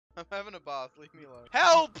I'm having a bath, leave me alone.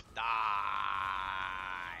 Help! Die!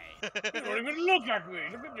 You don't even look like me.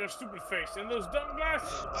 Look at your stupid face and those dumb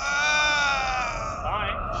glasses. Ah!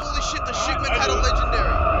 Bye. Holy shit, the Bye. shipment I had a do.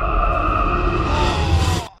 legendary!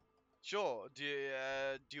 Sure, do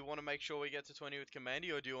you want to make sure we get to 20 with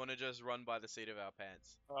Commandy, or do you want to just run by the seat of our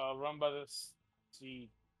pants? Run by the seed.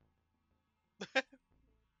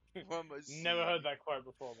 Run by Never heard seed. that quote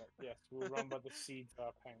before, but yes, we'll run by the seed to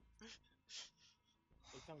our pants.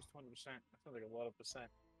 It comes 20%. That sounds like a lot of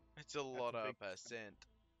percent. It's a lot of big percent.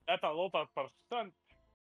 That's a lot of percent.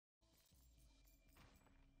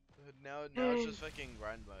 Now it's just fucking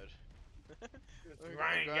grind mode. We're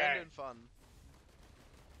grind grinding fun.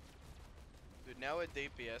 Dude, now we're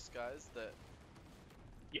DPS guys that...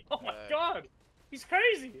 Oh my god! He's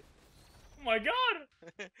crazy! Oh my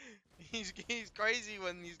god! he's crazy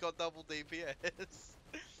when he's got double DPS.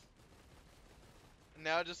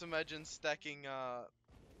 Now just imagine stacking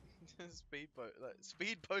speed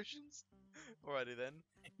potions. Alrighty then.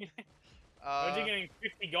 Imagine getting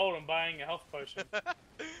 50 gold and buying a health potion.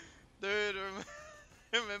 Dude,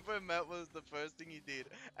 remember Matt was the first thing he did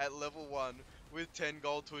at level 1 with 10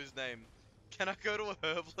 gold to his name. Can I go to a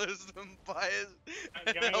herbalist and buy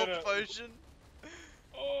a health potion?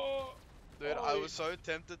 Oh! Dude, I was so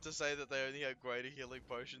tempted to say that they only had greater healing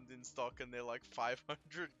potions in stock and they're like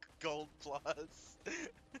 500 gold plus.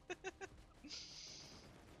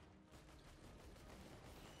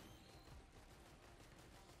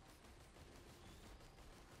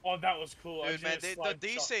 Oh, that was cool. Dude, man,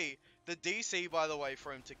 the DC, by the way,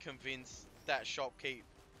 for him to convince that shopkeep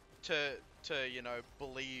to you know,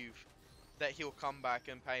 believe that he'll come back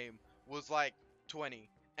and pay him was like 20,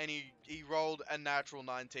 and he rolled a natural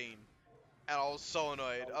 19, and I was so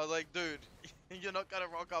annoyed. I was like, dude, you're not gonna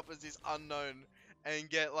rock up as this unknown and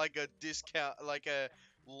get like a discount, like a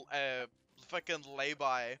fucking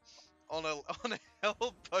lay-by on a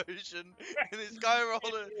health potion, and this guy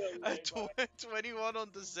rolled a 21 on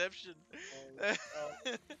deception.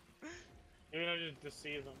 You're gonna just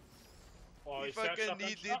deceive them. Oh, he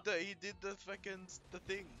did the fucking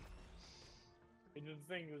thing. He did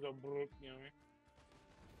the thing. He was a brute, you know what I mean?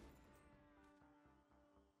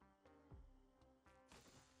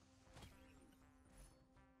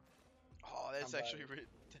 Oh, that's actually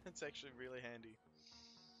really handy.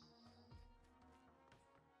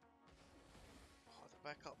 Oh, the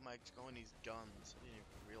backup mag's going his guns. I didn't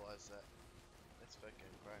even realize that. That's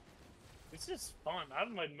fucking crack. This is fun. I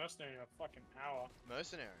haven't played Mercenary in a fucking hour.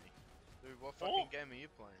 Mercenary? Dude, what fucking game are you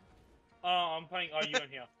playing? I'm playing. Oh, you in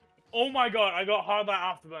here? Oh my god! I got Hard Light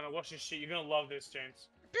Afterburner. Watch this shit. You're gonna love this, James.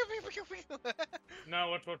 No,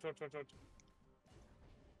 watch.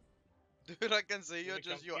 Dude, I can see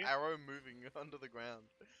your arrow moving under the ground.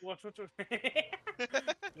 Watch. Look at me.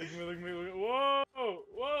 Whoa!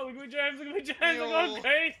 Look at me, James. Look at me, James. I'm going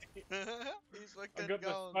crazy. He's fucking I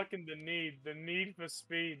got the need for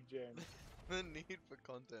speed, James. The need for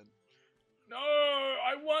content. No,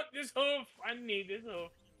 I want this hoof. I need this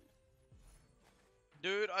hoof.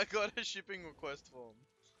 Dude, I got a shipping request form.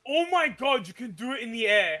 Oh my god, you can do it in the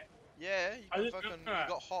air. Yeah, you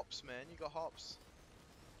got hops, man. You got hops.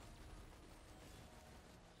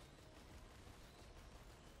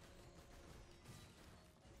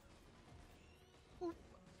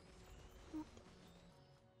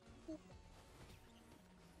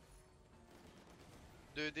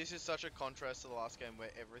 Dude, this is such a contrast to the last game where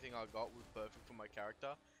everything I got was perfect for my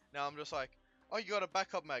character. Now I'm just like, oh, you got a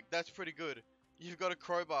backup mag, that's pretty good. You've got a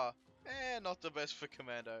crowbar, not the best for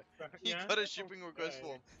commando. You got a shipping request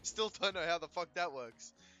form, still don't know how the fuck that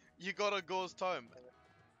works. You got a Gauze Tome.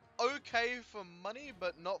 Okay for money,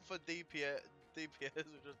 but not for DPS, which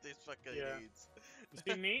is this fucking needs. You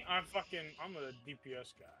see me? I'm a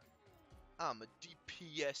DPS guy. I'm a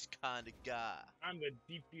DPS kind of guy. I'm the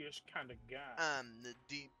DPS kind of guy. I'm the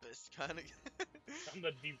deepest kind of guy. I'm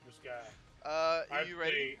the deepest guy. Are you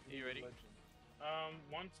ready? Are you ready?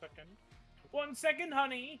 1 second. 1 second,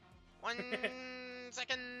 honey. 1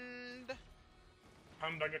 second.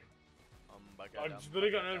 Hamburger. I just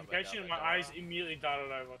literally got a notification and my eyes immediately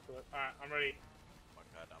darted over to it. Alright, I'm ready.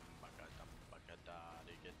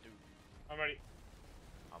 I'm ready.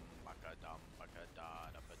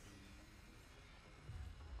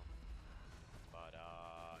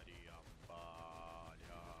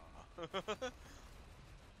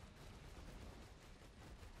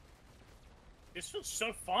 This feels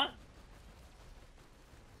so fun. It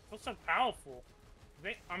feels so powerful.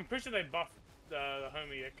 I'm pretty sure they buffed the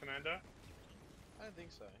homie Commando. I don't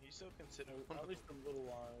think so. He's still considered at least a little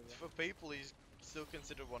while ago. For people, he's still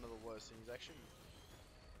considered one of the worst, and he's actually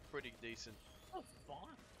pretty decent. Oh,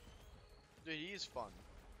 fun. Dude, he is fun.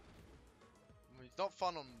 He's not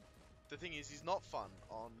fun on. The thing is, he's not fun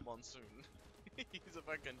on Monsoon. He's a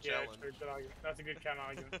fucking Yeah, challenge. true, good argument. That's a good counter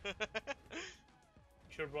argument.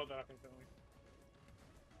 Should have brought that up instantly.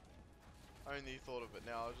 I only thought of it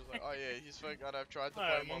now. I was just like, oh yeah, he's fucking. I've tried to Oh,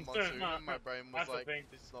 play him on Monsoon, Monsoon, and my brain was that's the like, thing.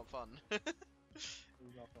 this is not fun.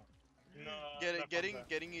 It's not fun. No,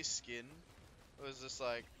 Getting his skin was just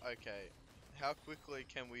like, okay, how quickly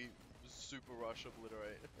can we super rush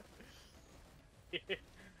obliterate?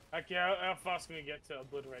 Okay, how fast can we get to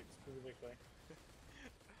obliterate specifically?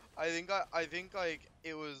 I think like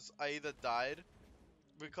it was I either died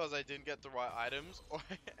because I didn't get the right items, or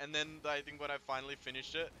and then I think when I finally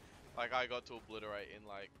finished it, like I got to obliterate in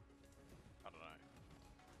like I don't know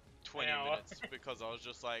 20 minutes because I was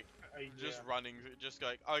just like just running, just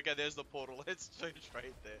going okay, there's the portal, let's go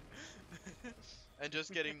straight there, and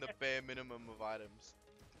just getting the bare minimum of items.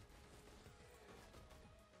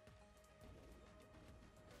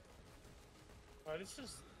 Oh, this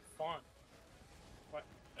is fun. Like,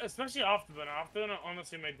 especially Afterburner. Afterburner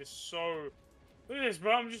honestly made this so. Look at this,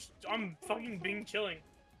 bro. I'm fucking being chilling.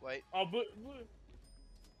 Wait. Oh, but.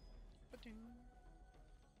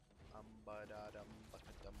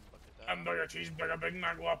 Hamburger, cheeseburger, Big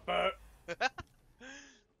Mac, Whopper. The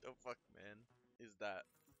fuck, man, is that?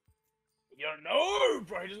 You know,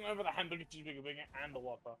 bro. He doesn't know about the hamburger, cheeseburger, Big Mac, and the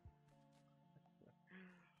Whopper.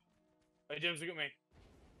 Hey, James, look at me.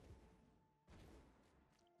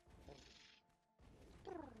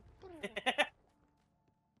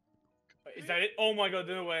 Is that it? Oh my god,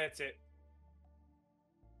 no way, that's it.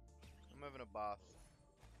 I'm having a bath.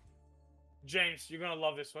 James, you're gonna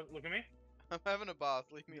love this one. Look at me. I'm having a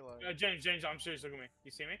bath, leave me alone. James, I'm serious, look at me.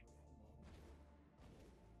 You see me?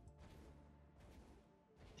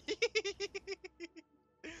 You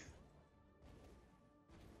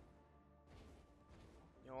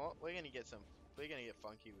know what? We're gonna get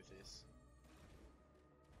funky with this.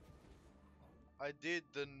 I did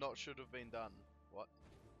the not should have been done. What?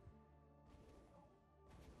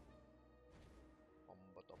 Are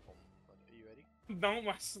you ready? Don't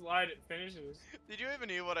my slide, it finishes. Did you even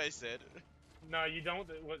hear what I said? No, you don't.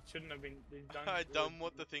 What shouldn't have been done. I done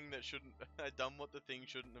what the thing that shouldn't. I done what the thing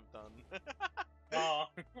shouldn't have done. Oh.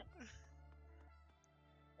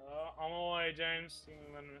 I'm away, James. Give me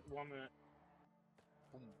 1 minute.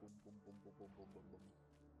 Boom, boom, boom, boom, boom, boom, boom, boom, boom.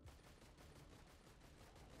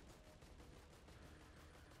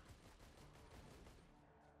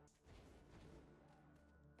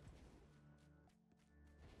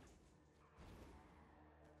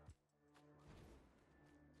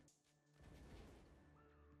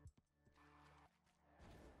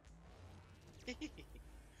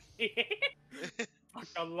 Fuck,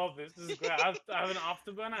 I love this. This is great. I have an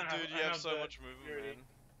afterburner. Dude, you have so much movement, man.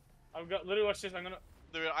 I've got literally watch this. I'm gonna.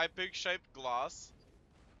 Dude, I big shaped glass.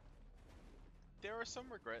 There are some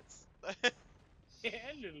regrets.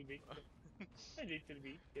 Yeah, a little bit. A little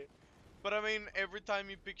bit. Yeah. But I mean, every time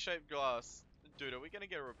you pick shaped glass, dude, are we gonna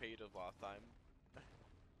get a repeat of last time?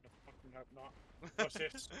 No, not. Watch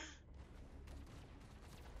this.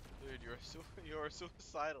 Dude, you're a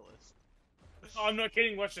suicidalist. Oh, I'm not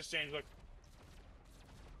kidding. Watch this, James. Look.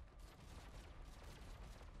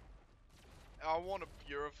 I want to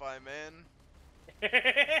purify, man.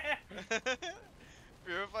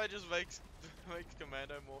 Purify just makes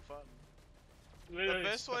Commando more fun. Literally, the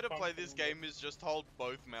best way to play this game. game is just hold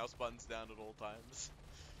both mouse buttons down at all times.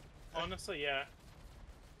 Honestly, yeah.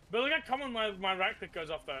 But look how common my right click goes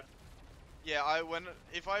off though. Yeah,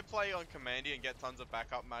 if I play on Commandy and get tons of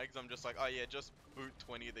backup mags, I'm just like, oh yeah, just boot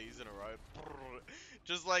 20 of these in a row.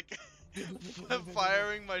 Just like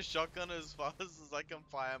firing my shotgun as fast as I can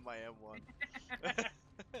fire my M1.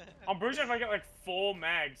 I'm pretty sure if I get like 4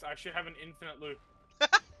 mags, I should have an infinite loop.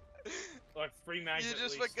 Like 3 mags. You at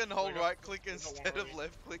just least. fucking hold So right click instead of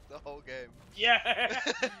left click the whole game. Yeah.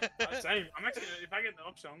 Same. I'm actually, if I get the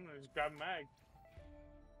option, I'm gonna just grab a mag.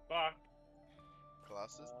 Fuck.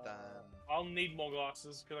 Glasses done. I'll need more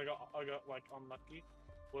glasses because I got like unlucky.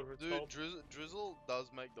 Whatever it's called. Dude, Drizzle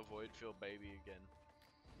does make the Void feel baby again.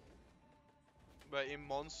 But in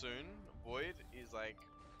Monsoon, Void is like.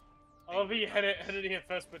 I love you had it here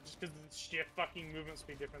first, but just because of the sheer fucking movement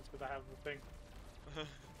speed difference, because I have the thing.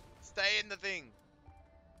 Stay in the thing.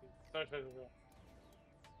 So.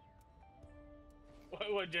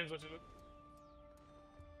 What James? What you look?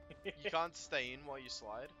 You can't stay in while you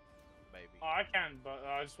slide. Maybe. Oh, I can, but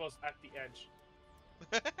I just was at the edge.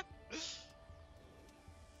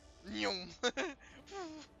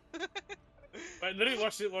 Wait, literally,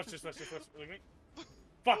 watch this. Watch this. Look at me.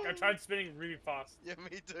 Fuck! I tried spinning really fast. Yeah,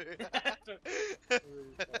 me too. Really fast. It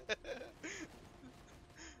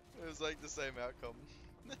was like the same outcome.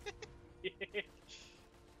 Money,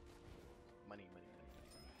 money,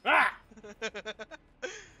 Ah! money, money.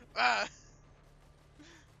 Ah!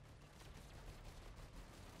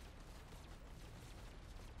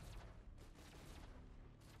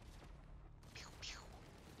 Pew, pew.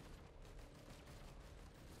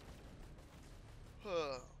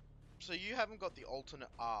 So you haven't got the alternate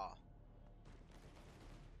R.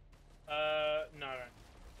 No.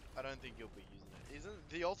 I don't think you'll be using it. Isn't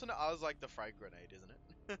the alternate R is like the frag grenade, isn't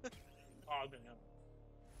it? Oh, I don't know.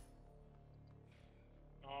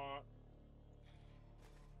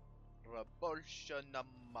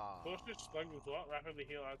 Repulsionama. Cautious slug with what? Rapidly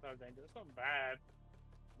heal outside danger. That's not bad.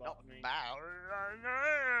 But, Not I mean,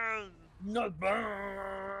 bad. not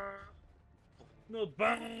bad. Not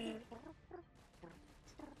bad.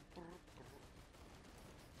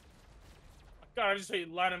 God, I just say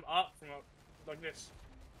light him up from like this.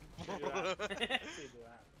 Do that. Do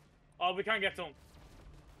that. Oh, we can't get to him.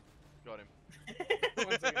 Got him.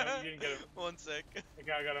 1 second, no, you didn't get him. 1 sec.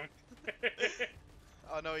 Okay, I got him.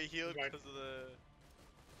 Oh no, he healed Okay. because of the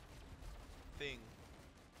thing.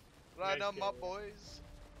 Right Yeah, now, he's my good, yeah. boys.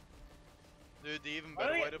 Dude, the even Why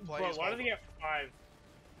better do way they- to play bro, is why do hold they get 5?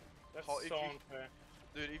 That's Hold- if so you- unfair.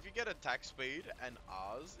 Dude, if you get attack speed and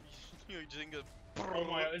R's, you're just gonna Oh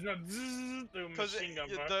my god, it's not zzz, the because machine gun,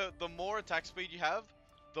 bro. the more attack speed you have,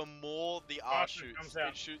 the more the R Faster it shoots. comes out.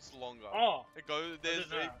 It shoots longer. Oh! It goes. didn't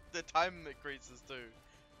There's know that. the time increases too.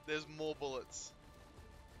 There's more bullets.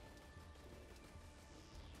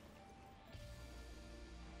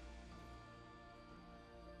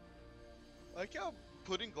 Like how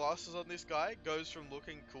putting glasses on this guy goes from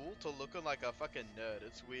looking cool to looking like a fucking nerd.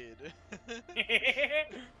 It's weird.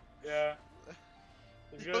 Yeah.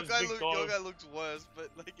 He's got his big Your dog. guy looks worse, but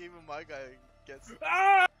like even my guy gets.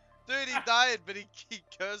 Ah! Dude, he died, but he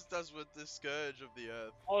cursed us with the scourge of the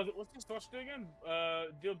earth. Oh, what's this touch do again?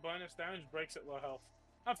 Deal bonus damage, breaks at low health.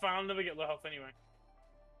 That's fine, I'll never get low health anyway.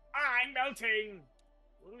 I'm melting!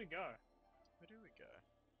 Where do we go? Where do we go?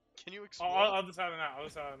 Can you Oh, explore? other side of that, other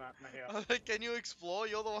side of that. Not here. I was like, can you explore?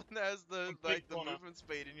 You're the one that has the Complete the corner. movement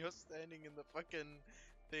speed, and you're standing in the fucking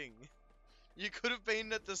thing. You could have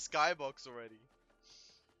been at the skybox already.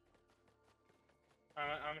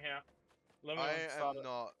 I'm here. Let me I start am it.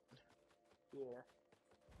 not. Yeah.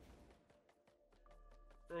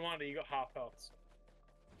 Reminder, you got half health.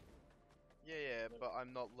 Yeah, but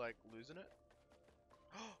I'm not like losing it.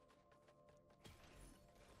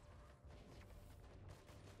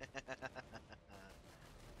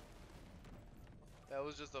 That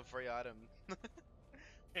was just a free item.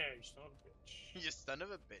 Yeah, you son of a bitch. You son of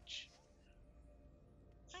a bitch.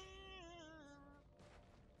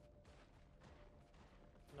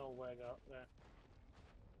 No way up there.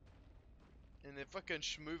 And they're fucking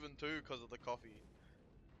schmoovin' too because of the coffee.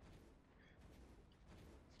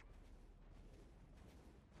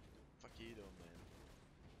 Fuck you doing,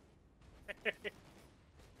 man?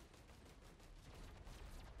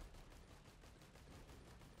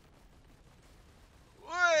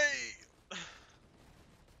 Wait!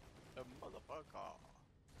 A motherfucker.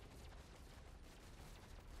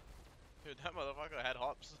 Dude, that motherfucker had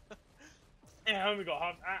hops. Yeah, I only got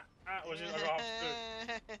half. I got half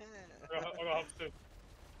too. I got half too.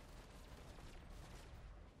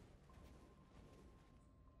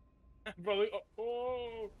 Bro,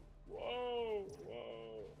 oh, whoa.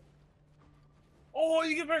 Oh,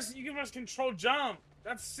 you can press control jump.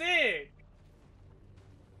 That's sick.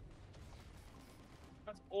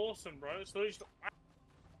 That's awesome, bro. So you just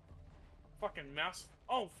fucking mouse.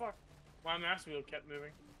 Oh fuck, my mouse wheel kept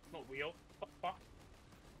moving. Not wheel. Fuck.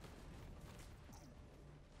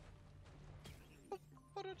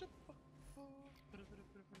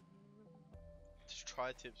 Just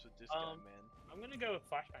try tips with this guy, man. I'm gonna go with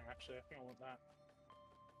flashbang actually. I think I want that.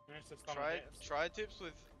 Manage to stun Try hits. try tips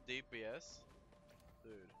with DPS,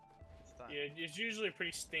 dude. It's time. Yeah, it's usually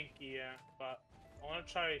pretty stinky, yeah. But I want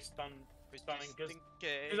to try stunning because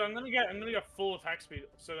I'm gonna get full attack speed.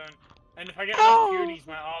 So then, and if I get enough purities,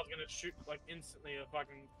 my R's gonna shoot like instantly a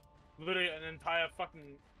fucking, literally an entire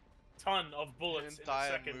fucking ton of bullets in a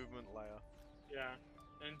entire second. movement layer. Yeah,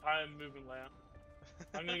 an entire movement layer.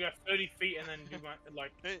 I'm gonna go 30 feet and then do my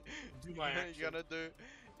do my action. You're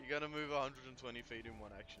gonna move 120 feet in one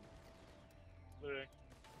action. Literally.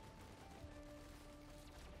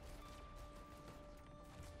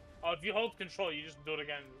 Oh, if you hold control, you just do it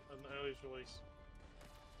again in the earliest release.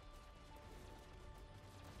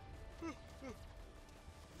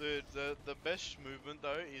 Dude, the best movement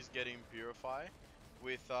though is getting Purify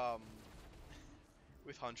with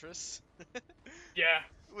Huntress. Yeah.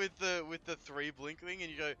 with the 3 blink thing, and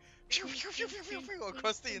you go pew, pew, pew, pew, pew, pew,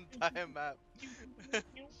 across the entire map.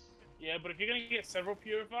 Yeah, Yeah, but if you're gonna get several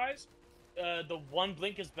purifiers, the one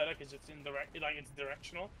blink is better because it's it's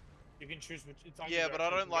directional. You can choose which it's on. Yeah, but I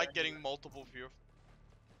don't like getting multiple pure.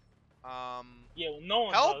 Yeah, well, no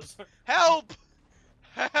one Help! does. Help!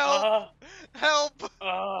 Help! Help! What you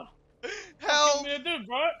want Help! me to do,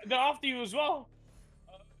 bro? They're after you as well.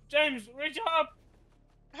 James, reach up!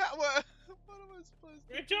 What am I supposed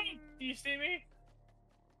to Reach do? up! Do you see me?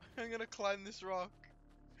 I'm gonna climb this rock.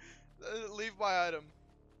 Leave my item.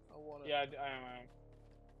 I want it. Yeah, I am.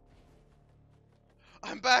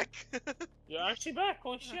 I'm back! You're actually back.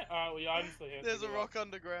 Holy shit! Well, your item's still here. There's a rock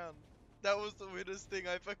underground. That was the weirdest thing.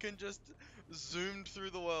 I fucking just zoomed through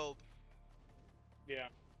the world. Yeah.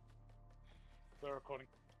 We're recording.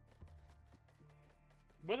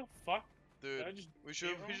 Where the fuck? Dude, we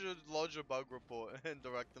should lodge a bug report and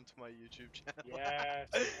direct them to my YouTube channel. Yes,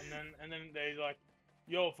 and then they like,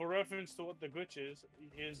 yo, for reference to what the glitch is,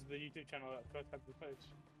 here's the YouTube channel that first had the page.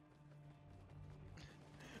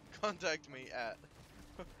 Contact me at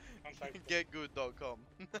getgood.com.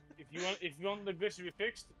 if you want the glitch to be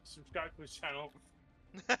fixed, subscribe to his channel.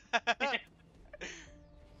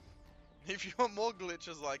 If you want more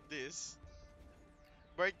glitches like this,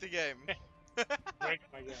 break the game. Break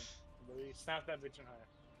my game. Snap that bitch in half.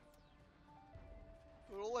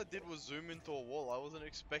 But all I did was zoom into a wall. I wasn't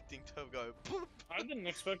expecting to go. I didn't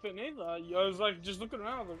expect it neither. I was like just looking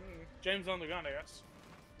around. Like, James on the ground, I guess.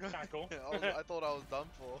 Kinda cool. I thought I was done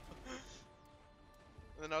for.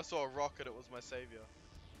 And then I saw a rock and it was my savior.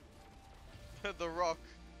 The Rock.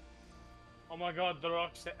 Oh my god, The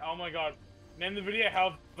Rock oh my god. Name the video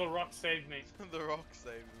how The Rock saved me. The Rock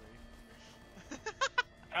saved me.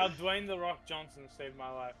 How Dwayne The Rock Johnson saved my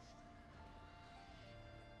life.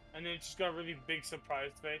 And then it just got a really big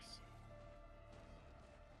surprised face.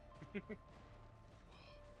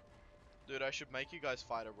 Dude, I should make you guys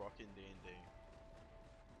fight a rock in D&D.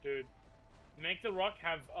 Dude, make The Rock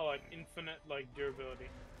have like infinite like durability.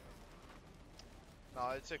 No,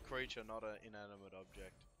 it's a creature, not an inanimate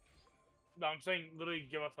object. No, I'm saying literally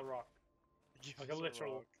give us a rock. Give Like us a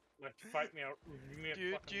literal, rock. like fight me out. Give me a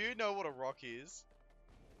Do you know what a rock is?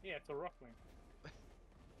 Yeah, it's a rock thing.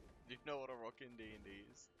 Do you know what a rock in D&D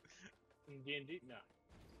is? In D&D? No.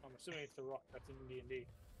 I'm assuming it's a rock that's in D&D.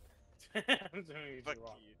 I'm assuming it's Fuck a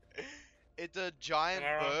rock. you. It's a giant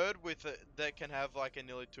Am I wrong? bird with that can have like a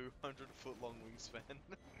nearly 200-foot long wingspan.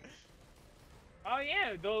 Oh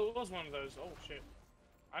yeah, there was one of those. Oh shit.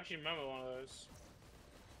 I actually remember one of those.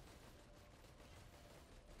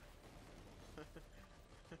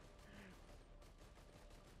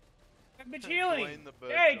 That bitch healing! Dwayne the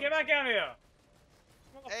Bird Hey, get Johnson. back out of here!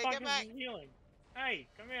 Hey, get back! Healing. Hey,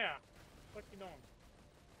 come here! What you doing?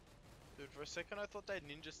 Dude, for a second I thought they had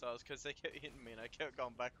ninja stars because they kept hitting me and I kept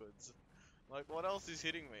going backwards. Like, what else is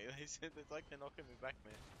hitting me? They said it's like they're knocking me back,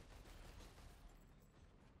 man.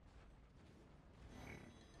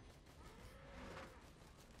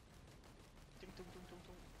 Ding, dong, dong, dong,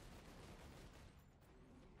 dong.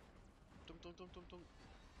 Dong, dong, dong, dong, dong.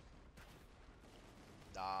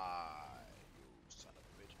 Die, you son of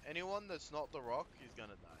a bitch. Anyone that's not the Rock is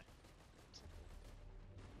gonna die.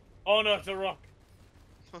 Oh no, it's a rock!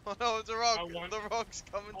 Oh no, it's a Rock! I want- The Rock's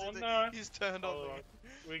coming Oh to no! He's turned on me.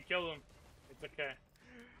 We killed him. It's okay.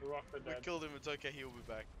 The rock are We dead. killed him, it's okay, he'll be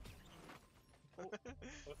back.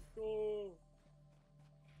 Let's go!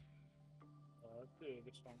 Let's do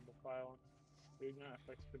this one, the fire one. Dude, no,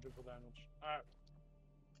 affects critical damage. Alright.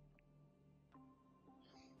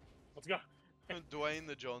 Let's go! Dwayne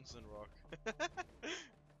the Johnson Rock.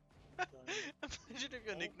 Imagine if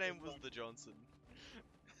your nickname was the Johnson.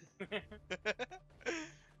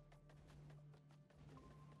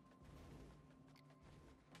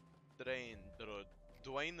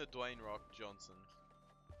 Dwayne the Dwayne Rock Johnson.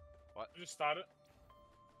 What? Just start it.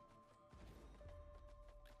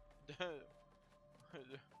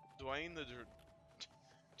 Dwayne the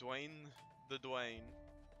Dwayne.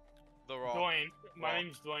 The Rock. Dwayne. My Rock.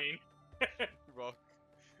 name's Dwayne. Rock.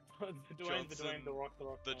 Dwayne, Johnson, the Rock,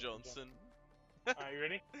 the Johnson. Alright, you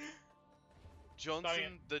ready?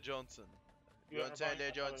 Johnson the Johnson. Yeah, Johnson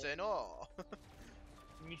the Johnson. Oh.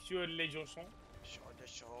 Monsieur Les Johnson. Les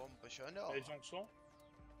Johnson.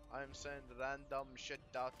 I'm saying random shit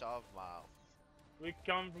out of mouth. We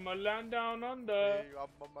come from a land down under. We are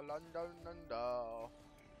from a land down under.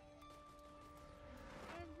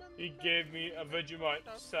 He gave me a Vegemite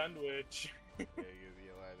sandwich. Yeah, you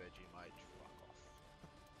a Vegemite, fuck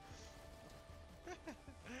off.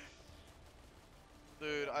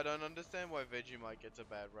 Dude, I don't understand why Vegemite gets a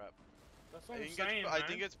bad rap. That's what I'm saying, I man.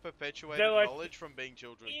 think it's perpetuated They're like, knowledge from being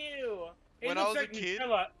children. Ew! when I was a kid,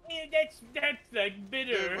 Nutella. Yeah, that's like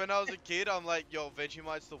bitter. dude, when I was a kid, I'm like, yo,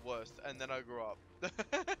 Vegemite's the worst, and then I grew up. And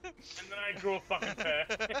then I grew a fucking pair.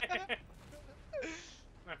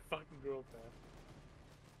 I fucking grew a pair.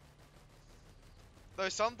 Though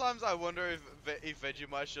sometimes I wonder if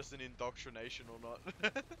Vegemite's just an indoctrination or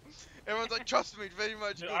not. Everyone's like, trust me,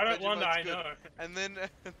 Vegemite's Dude, good, I don't wonder, Vegemite's I good. know. And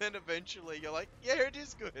then eventually you're like, yeah, it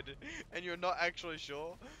is good, and you're not actually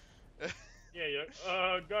sure. Yeah,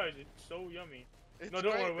 guys, it's so yummy. It's No,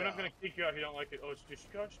 don't great worry, we're now. not gonna kick you out if you don't like it. Oh, it's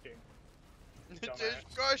disgusting. It's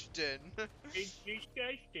disgusting. It's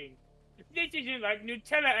disgusting. This isn't like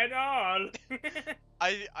Nutella at all.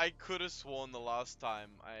 I could have sworn the last time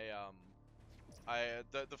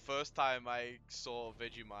the first time I saw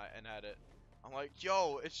Vegemite and had it, I'm like,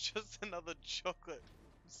 yo, it's just another chocolate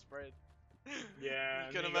spread. Yeah.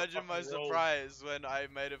 You can imagine my surprise when I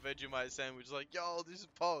made a Vegemite sandwich, like, yo, this is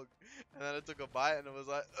Pog. And then I took a bite and it was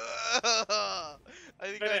like, ugh. I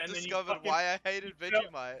think I discovered why I hated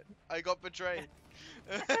Vegemite. I got betrayed.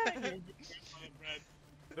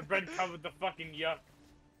 The bread covered the fucking yuck.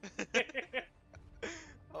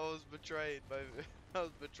 I was betrayed by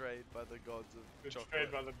the gods of chocolate.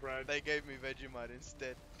 Betrayed by the bread. They gave me Vegemite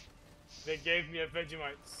instead. They gave me a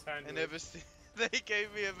Vegemite sandwich. And ever since they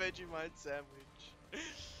gave me a Vegemite sandwich.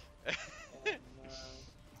 Oh, no.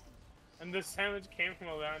 And the sandwich came from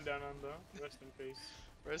a land down under. Rest in peace.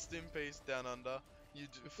 Rest in peace, Down Under. You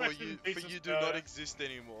do not exist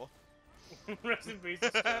anymore. Rest in peace,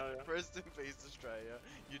 Australia. Rest in peace, Australia.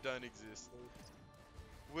 You don't exist.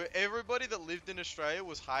 Where everybody that lived in Australia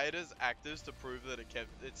was hired as actors to prove that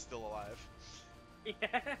it's still alive.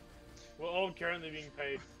 Yeah. We're all currently being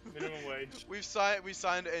paid minimum wage. We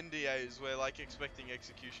signed NDAs. We're like expecting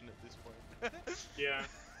execution at this point. Yeah.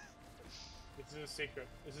 This is a secret.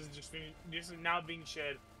 This is now being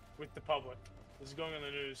shared with the public. This is going on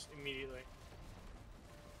the news immediately.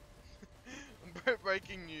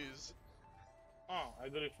 Breaking news. Oh, I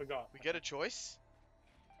literally forgot. We get a choice?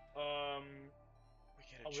 We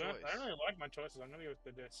get a choice. I don't really like my choices. I'm gonna go with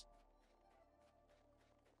the disc.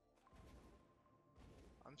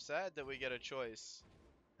 I'm sad that we get a choice.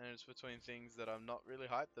 And it's between things that I'm not really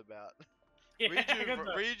hyped about. Yeah,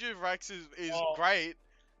 Rejuve Rex is great,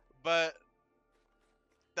 but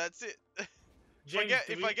that's it. James,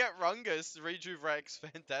 if I get Rungus, Rejuve Rex,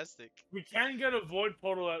 fantastic. We can get a Void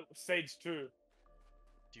Portal at Stage 2.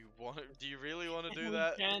 Do you really want to do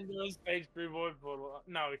that? We can do a Stage 3 Void Portal.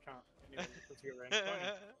 No, we can't. Anyway, let's get range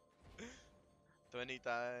 20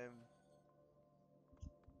 time.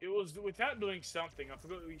 It was without doing something. I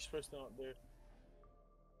forgot what we were supposed to not do.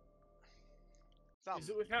 Is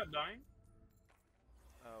it without dying?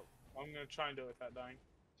 Oh. I'm gonna try and do it without dying.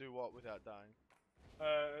 Do what without dying?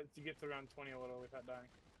 To get to round 20 or whatever without dying.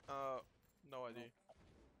 No idea.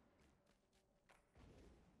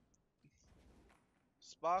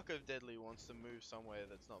 Spark of Deadly wants to move somewhere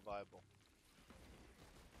that's not viable.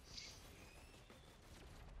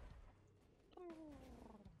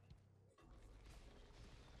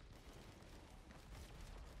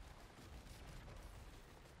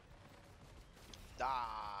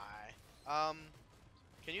 Die.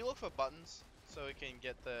 Can you look for buttons so we can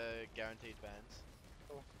get the guaranteed bans?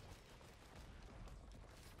 Cool.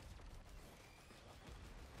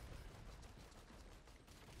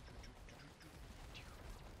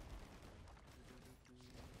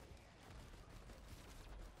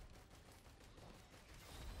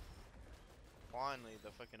 Finally,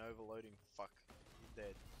 the fucking overloading fuck. He's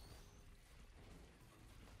dead.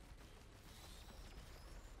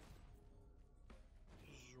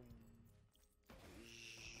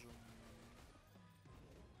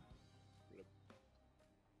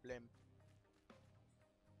 Blim.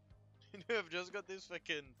 You know, I've just got this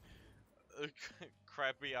fucking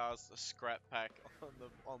crappy ass scrap pack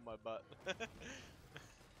on my butt,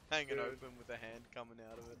 hanging open with a hand coming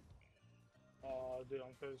out of it. Oh, dude,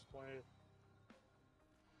 I'm so disappointed.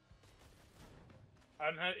 I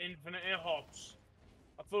haven't had infinite air hops.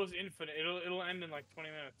 I thought it was infinite. It'll end in like 20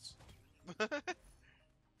 minutes.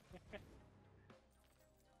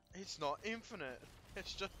 It's not infinite.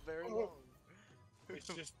 It's just very long. It's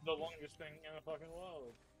just the longest thing in the fucking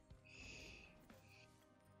world.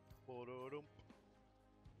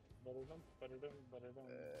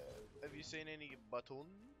 Have you seen any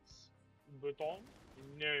buttons? Button?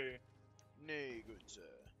 No. No, good sir.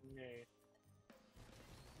 No.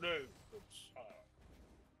 No, good sir.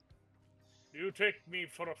 You take me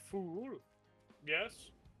for a fool?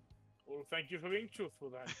 Yes? Well, thank you for being truthful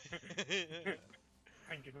then.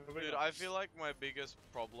 Thank you for being Dude, I feel like my biggest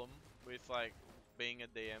problem with like being a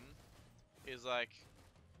DM is like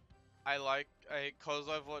I like cause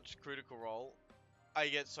I've watched Critical Role, I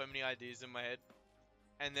get so many ideas in my head,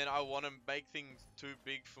 and then I want to make things too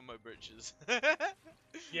big for my britches.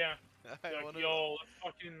 Yeah. I Like, want yo,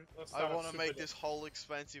 let's I start a want to super make deck. this whole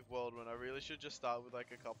expansive world when I really should just start with like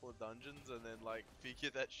a couple of dungeons and then like figure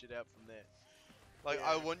that shit out from there. Like,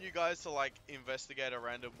 I Yeah. want you guys to like investigate a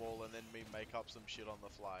random wall and then me make up some shit on the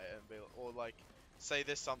fly and be, or like say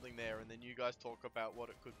there's something there and then you guys talk about what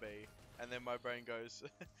it could be and then my brain goes,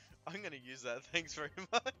 I'm gonna use that. Thanks very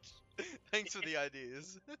much. Thanks for the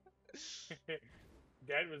ideas.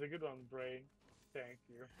 That was a good one, brain. Thank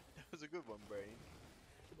you. That was a good one, brain.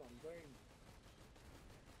 Good one, brain.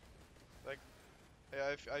 Like,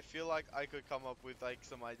 yeah, I feel like I could come up with like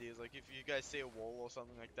some ideas. Like if you guys see a wall or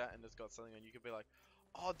something like that and it's got something on, you could be like,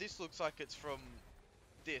 oh, this looks like it's from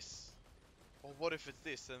this. Or what if it's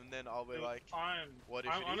this? And then I'll be Dude, like, what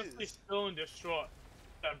if I'm it honestly is? still in distraught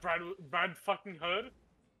that Brad fucking heard.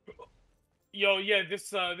 Yo, yeah,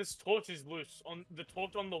 this torch is loose. On the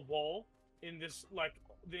torch on the wall in this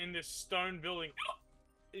in this stone building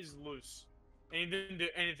is loose, and he didn't do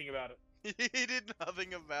anything about it. He did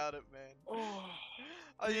nothing about it, man. Oh,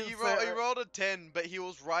 He rolled a 10, but he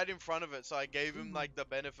was right in front of it, so I gave him like the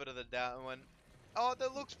benefit of the doubt and went, oh,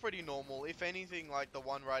 that looks pretty normal. If anything, like the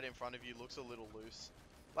one right in front of you looks a little loose.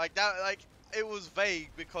 Like that, like it was vague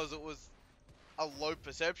because it was a low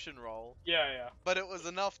perception roll, yeah. but it was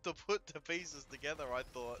enough to put the pieces together, I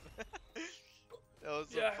thought. That was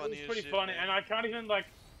the Yeah, it was funniest pretty shit, funny, man. and I can't even like.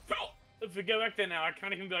 If we go back there now, I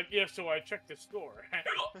can't even be like, yeah. So I checked the store.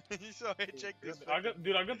 So I checked this. I got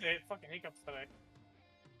the fucking hiccups today.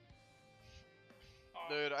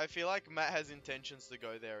 Dude, I feel like Matt has intentions to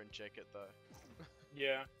go there and check it though.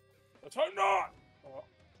 Yeah. Let's hope not. Oh.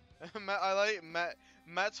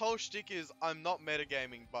 Matt's whole shtick is I'm not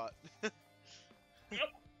metagaming, but Yep.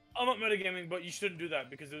 I'm not metagaming, but you shouldn't do that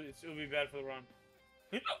because it'll be bad for the run.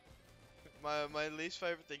 my least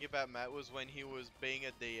favorite thing about Matt was when he was being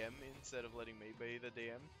a DM instead of letting me be the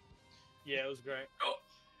DM. Yeah, it was great.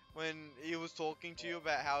 When he was talking to you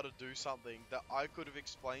about how to do something that I could have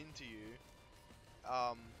explained to you,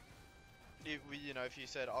 if you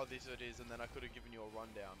said, oh, this it is, and then I could have given you a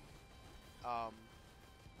rundown.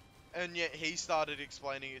 And yet he started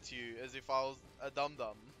explaining it to you as if I was a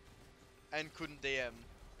dum-dum and couldn't DM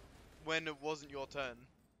when it wasn't your turn.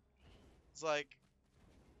 It's like,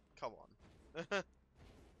 come on. Oh,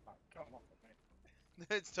 come on, mate.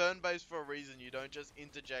 It's turn-based for a reason. You don't just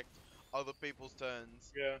interject other people's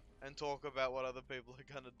turns and talk about what other people are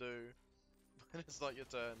gonna do when it's not your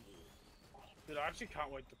turn. Dude, I actually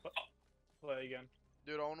can't wait to play again.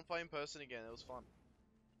 Dude, I want to play in person again. It was fun.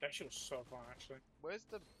 That shit was so fun, actually. Where's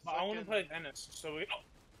the But I want to play with Ennis, so we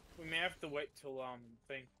may have to wait till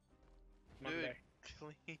Monday.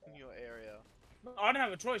 Dude, clean your area. I don't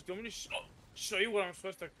have a choice. Do you want me to show you what I'm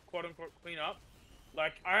supposed to quote unquote clean up?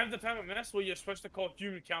 Like, I have the type of mess where you're supposed to call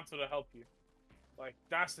human council to help you. Like,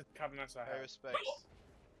 that's the type of mess I have. I respect.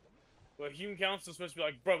 Where human council is supposed to be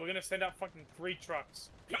like, bro, we're gonna send out fucking 3 trucks.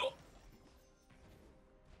 The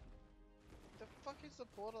fuck is the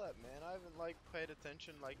point of that, man? I haven't like paid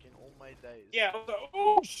attention like in all my days. Yeah, I was like,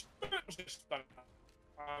 oh shit.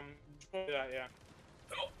 Yeah.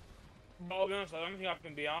 But I'll be honest, I don't think I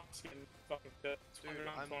can be asking fucking Dude,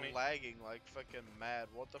 I'm lagging like fucking mad.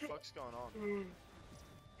 What the fuck's going on?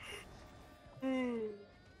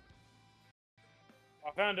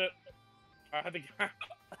 I found it. I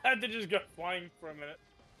had to just go flying for a minute.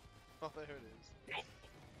 Oh, there it is.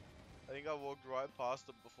 I think I walked right past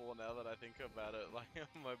it before. Now that I think about it, like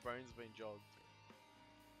my brain's been jogged.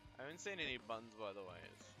 I haven't seen any buttons, by the way.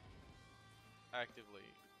 It's actively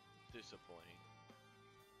disappointing.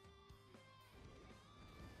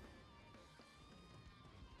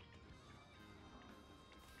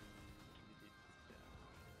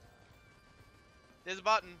 There's a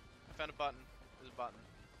button. I found a button. There's a button.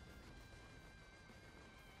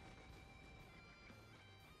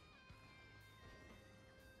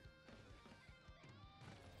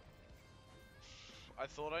 I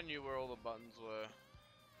thought I knew where all the buttons were.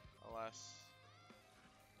 Alas,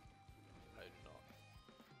 I do not.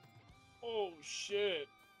 Oh shit.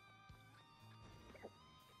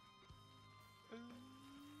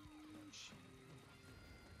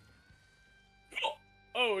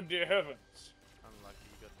 Oh dear heavens. Unlucky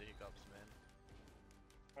you got the hiccups, man.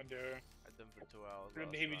 I do. Had them for 2 hours. Good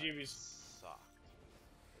last heebie-jeebies. night. Sucked.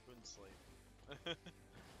 I couldn't sleep.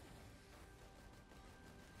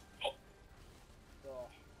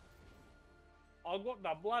 I got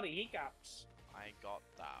the bloody hiccups. I got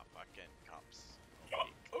the fucking cups.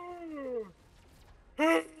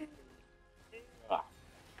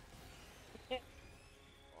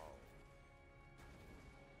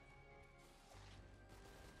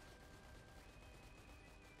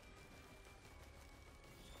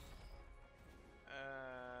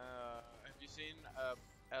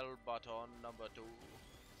 L button number 2.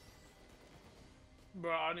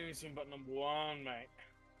 Bro, I didn't even see button number 1, mate.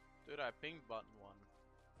 Dude, I pinged button 1.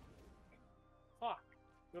 Fuck.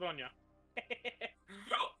 Good on ya.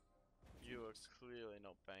 You are clearly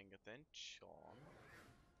not paying attention.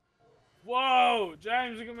 Whoa!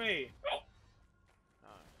 James, look at me!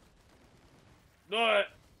 No. Do it!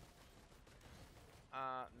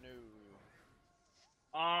 No.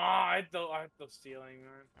 Ah, I thought stealing,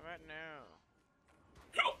 man. How about no?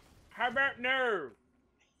 How about no?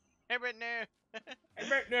 How about no? How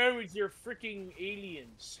about no with your freaking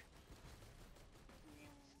aliens?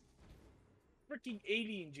 Freaking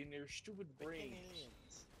aliens in their stupid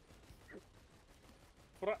brains.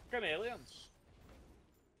 Frickin' aliens.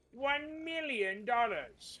 $1 million. $1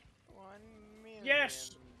 million.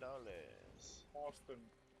 Yes. Austin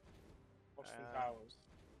Powers.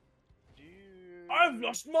 I've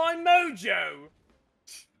lost my mojo.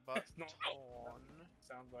 But not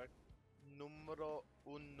sounds like. Numero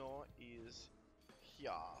uno is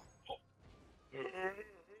here.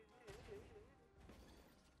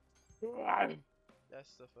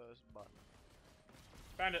 That's the first button.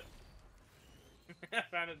 Found it.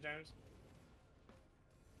 Found it, James.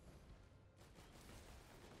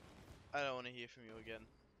 I don't want to hear from you again.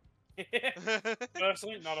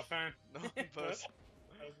 Personally, not a fan.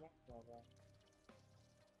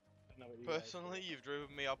 Personally, you've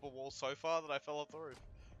driven me up a wall so far that I fell off the roof.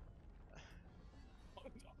 Oh,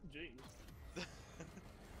 jeez.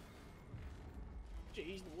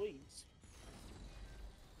 Jeez Louise.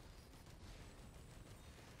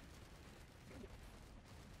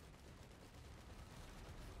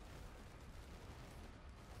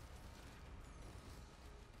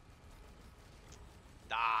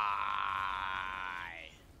 Die!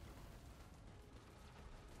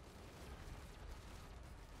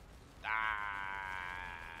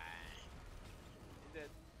 He's dead.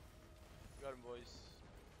 Got him, boys.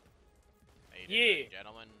 Hey, Yeah.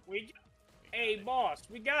 Gentlemen. Hey, boss.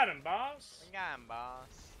 We got him, boss. We got him, boss.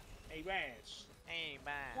 Hey, boss. Hey,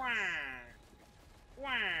 boss. Wah.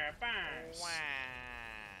 Wah, boss. Wah.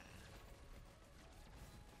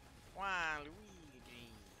 Wah,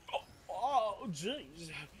 Luigi. Oh,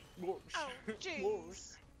 jeez. Oh,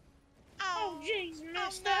 jeez. Oh, jeez,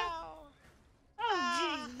 mister. Oh, Oh,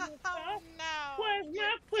 jeez, mister. Oh, no. Where's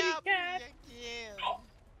my pretty cat? Again. No,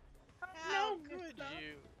 How could mister.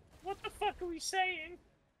 you? What the fuck are we saying?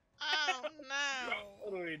 Oh, no.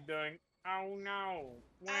 What are we doing? Oh, no.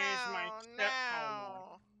 Where's my step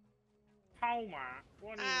Homer? Homer,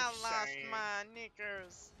 what are you lost saying? my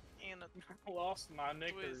knickers in a I lost my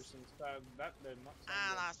knickers twist. inside. That did not sound I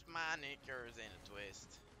good. lost my knickers in a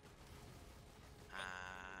twist.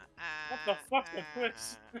 What the fuck, a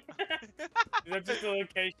twist? Is that just a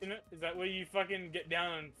location? Is that where you fucking get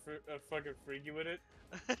down and fucking freaky with it?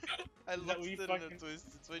 I Is that lost where you it in a fucking- twist.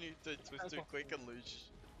 It's when you twist too quick and lose.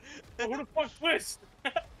 Oh, who the fuck twist?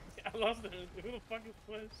 I lost it. Who the fuck is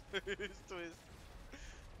twist? Who's twist?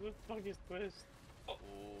 Who the fuck is twist? Oh,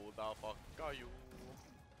 the fuck are you?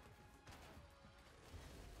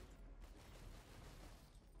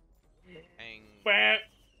 Bam!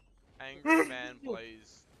 Angry man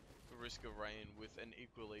plays Risk of Rain with an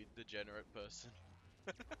equally degenerate person.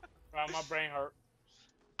 Wow, my brain hurt.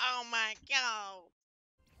 Oh my god!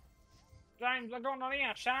 James, I'm going on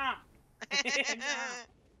here. Shut up.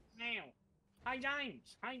 Now. Hey,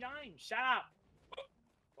 James. Hey, James. Shut up.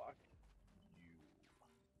 Fuck.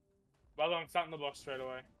 Well, I'm starting the boss straight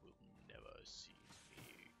away. Will never see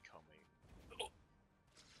me coming.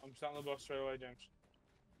 I'm starting the boss straight away, James.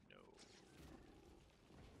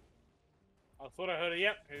 No. I thought I heard a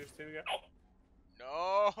yep. Here we go.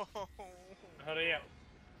 No! I heard a yep.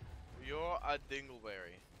 You're a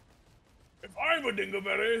dingleberry. If I'm a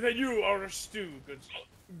dingleberry, then you are a stew,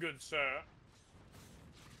 good sir.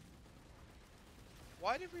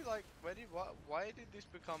 Why did we like? Why did this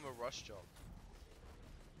become a rush job?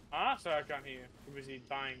 Ah, sorry, I can't hear you. Too busy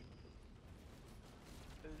dying.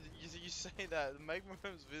 You say that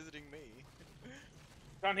Magma's visiting me.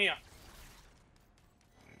 Down here.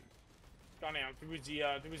 Down here. I'm too busy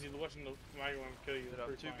watching the Magma kill you. Dude,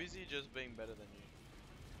 I'm too busy just being better than you.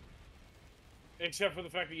 Except for the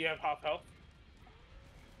fact that you have half health.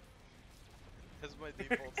 That's my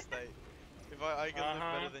default state. If I can live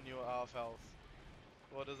better than you at half health.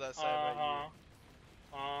 What does that say about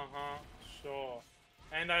you? Sure.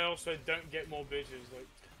 And I also don't get more bitches. Like,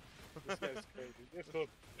 this guy's crazy.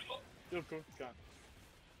 You're cooked, cunt.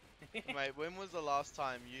 Mate, when was the last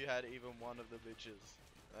time you had even one of the bitches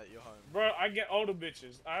at your home? Bro, I get older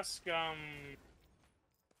bitches. Ask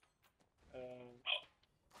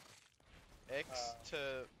X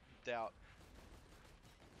to doubt.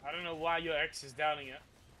 I don't know why your ex is doubting it.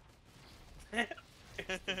 Get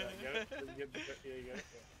it? Yeah, you get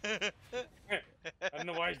it. Yeah. I don't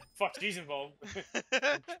know why fuck she's involved.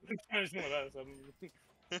 I'm trying to see what else.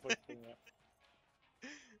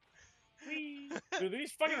 Dude,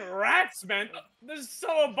 these fucking rats, man. They're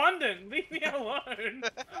so abundant. Leave me alone.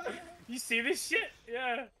 You see this shit?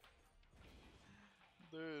 Yeah.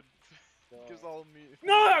 Dude, because I'll mute.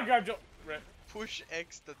 No, I grabbed your. Push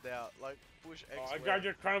X to doubt, like push X. Oh, I grabbed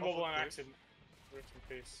your chrono bubble on accident. Rest in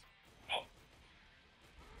peace.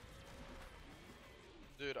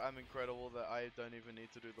 Dude, I'm incredible that I don't even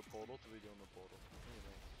need to do the portal to be doing the portal.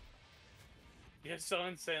 You're so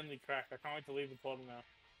insanely cracked. I can't wait to leave the portal now.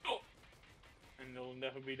 And it'll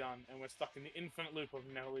never be done. And we're stuck in the infinite loop of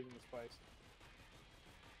never leaving this place.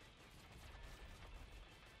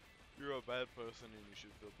 You're a bad person and you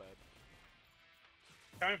should feel bad.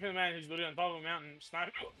 Coming from the man who's literally on top of a mountain,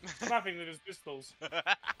 sniping with his pistols.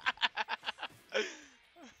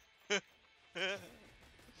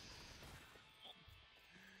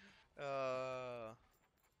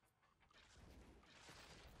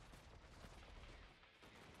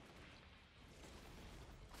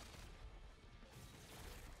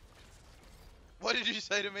 What did you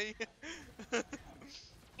say to me?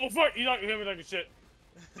 Oh fuck, you don't hear me like a shit.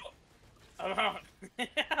 I'm out.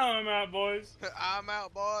 I'm out, boys. I'm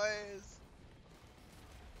out, boys.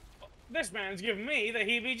 This man's giving me the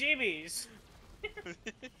heebie-jeebies.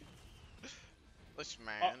 This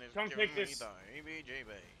man is giving me this. the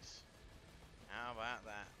heebie-jeebies. How about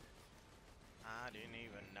that? I didn't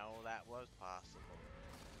even know that was possible.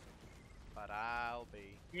 But I'll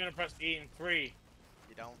be. I'm gonna press E in 3.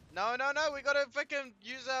 You don't. No, no, no. We gotta fucking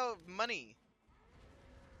use our money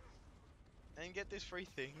and get this free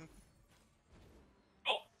thing.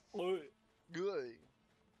 Oh, Good.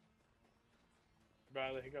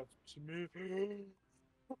 Bro, there he goes.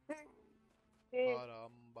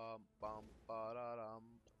 Ba-dum, bum, bum, ba-da-dum.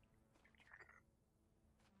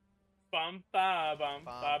 Bum ba bum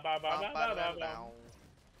ba ba ba ba ba ba bum.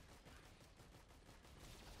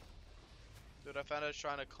 Dude, I found out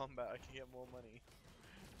trying to combat, I can get more money.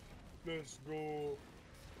 Let's go.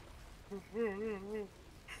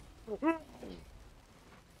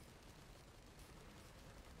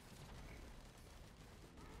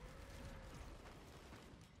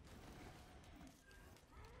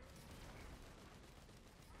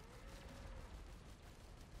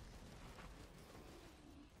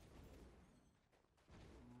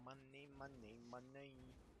 Money, money, money.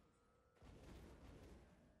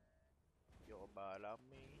 You're about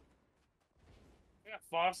me. Yeah,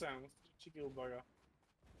 far sounds. Cheeky little bugger.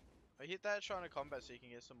 I hit that trying to combat so you can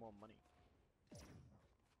get some more money.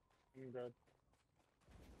 I'm good.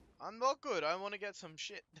 I'm not good, I want to get some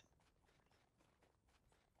shit.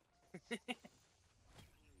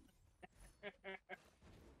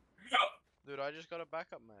 Dude, I just got a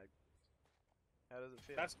backup mag. How does it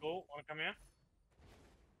feel? That's cool. Wanna come here?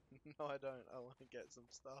 No, I don't. I want to get some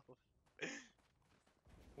stuff.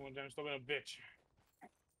 Come on, James, stop being a bitch.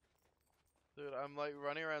 Dude, I'm like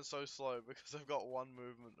running around so slow because I've got one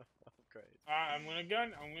movement upgrade. Alright, I'm gonna go.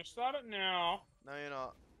 I'm gonna start it now. No, you're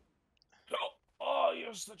not. Oh,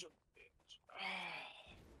 you're such a bitch.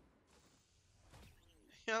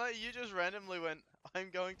 You know, like, you just randomly went, I'm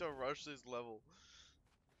going to rush this level.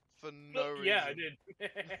 For no reason. Yeah, I did.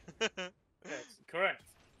 Yes, correct.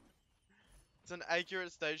 It's an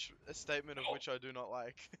accurate statement of which I do not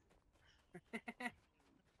like.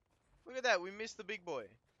 Look at that, we missed the big boy.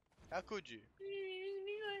 How could you?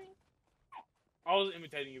 I was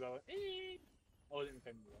imitating you, by the way. I was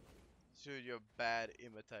imitating you. Dude, you're a bad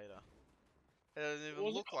imitator. It doesn't even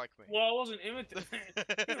look like me. Well, I wasn't imitating.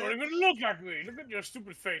 You don't even look like me. Look at your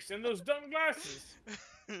stupid face and those dumb glasses.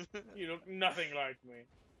 You look nothing like me.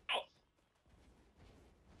 Oh.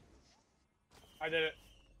 I did it.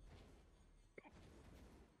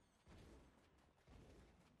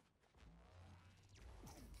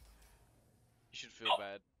 You should feel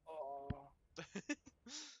bad. Oh.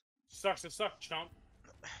 Sucks to suck, chump.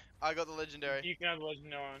 I got the legendary. You can have the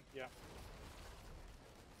legendary one, yeah.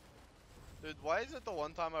 Dude, why is it the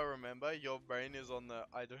one time I remember your brain is on the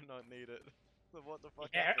I do not need it? What the fuck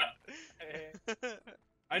Yeah. happened?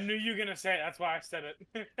 I knew you were gonna say it, that's why I said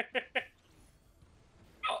it.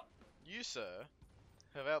 You, sir,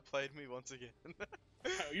 have outplayed me once again.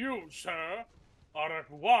 You, sir, are a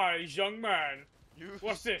wise young man. You.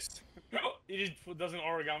 What's this? He just does an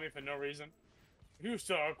origami for no reason. You,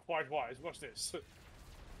 sir, are quite wise. What's this?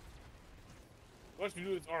 What's to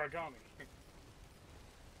do with origami?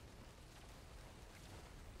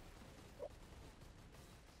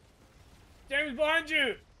 James, behind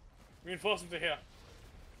you! Reinforcements are here.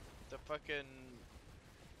 The fucking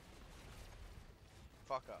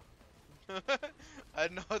fucker. I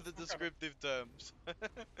know the descriptive terms.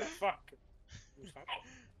 Fuck.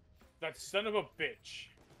 That son of a bitch.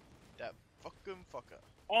 That fucking fucker.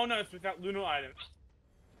 Oh no, it's without lunar items.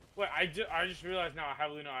 Wait, I just realized now I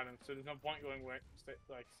have lunar items, so there's no point going where stage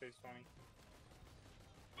 20.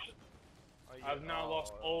 Oh, yeah. I've now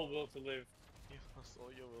lost all will to live. You lost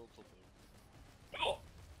all your will to live. Oh!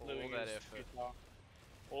 All Living that is effort. futile.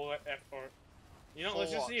 All that effort. You know, For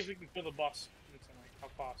let's just what? see if we can kill the boss instantly. How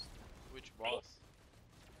fast? Which boss?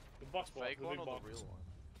 The boss, Fake the one big or boss. the real one?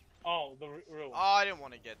 Oh, the real one. Oh, I didn't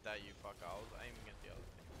want to get that, you fucker. I was aiming at the other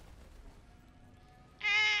thing.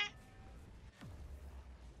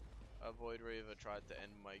 A Void Reaver tried to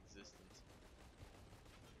end my existence.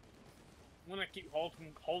 I'm gonna keep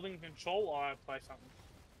holding control while I play something.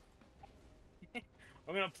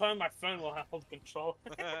 I'm gonna play on my phone while I hold control.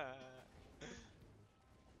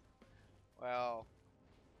 Wow.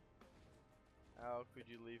 How could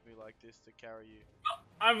you leave me like this to carry you?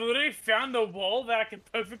 I've literally found a wall that I can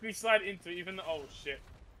perfectly slide into, even though— oh shit.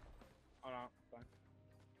 Oh no, fine.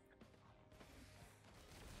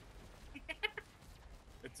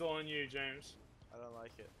 It's all on you, James. I don't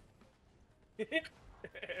like it.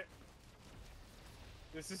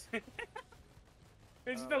 This is—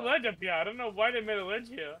 there's just a ledge up here. I don't know why they made a ledge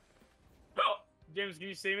here. James, can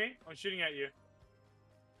you see me? I'm shooting at you.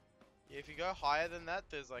 Yeah, if you go higher than that,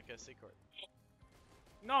 there's like a secret.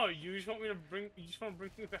 No, you just want me to bring— you just want to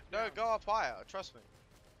bring me back No, down. go up higher. Trust me.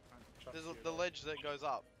 Trust There's you, the though. ledge that goes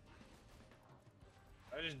up.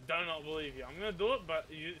 I just do not believe you. I'm gonna do it, but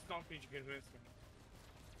it's not for you to convince me.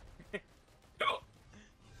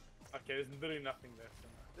 Okay, there's literally nothing there. So.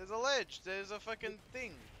 There's a ledge. There's a fucking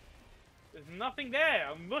thing. There's nothing there.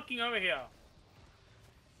 I'm looking over here.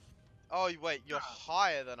 Oh wait, you're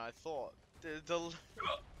higher than I thought.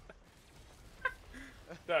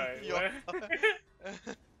 Sorry. You're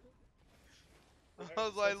I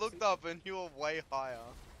was like, looked up and you were way higher.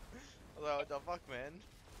 I was like, what the fuck, man?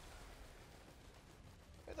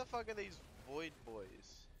 Where the fuck are these void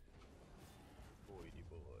boys? Voidy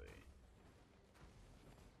boy.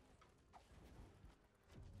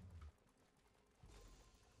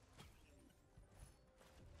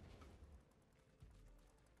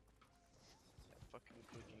 That fucking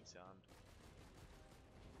clicking sound.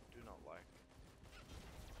 Do not like.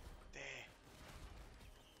 There.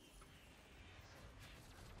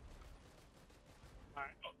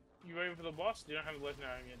 Alright. You ready for the boss? You don't have a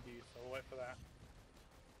legendary yet, do you? So we'll wait for that.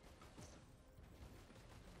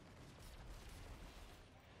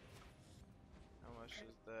 How much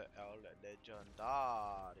is the El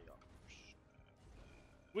Legendario?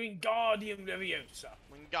 Wingardium Leviosa.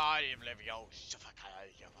 Wingardium Leviosa.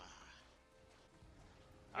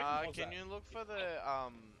 Can you look for the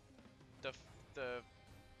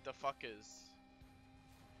the fuckers?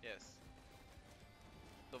 Yes.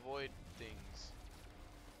 The void things.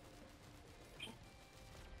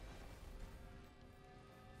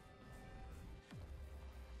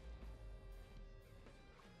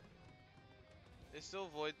 There's still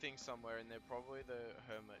void things somewhere, and they're probably the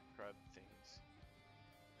hermit crab things.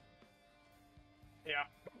 Yeah.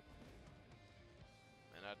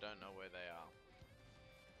 And I don't know where they are.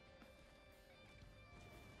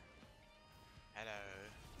 Hello.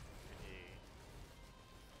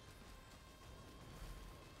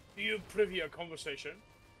 Do you privy a conversation?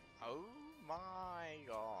 Oh my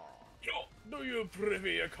god. Do you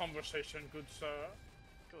privy a conversation, good sir?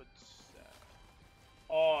 Good sir.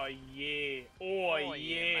 Oh yeah. Oh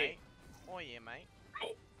yeah. Mate. Oh yeah, mate.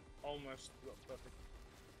 Almost got perfect.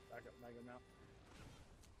 Back up Mega now.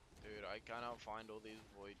 Dude, I cannot find all these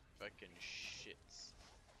void fucking shits.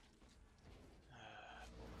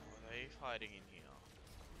 What are they hiding in here?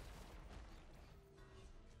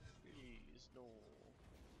 Please, no.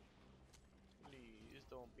 Please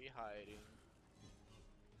don't be hiding.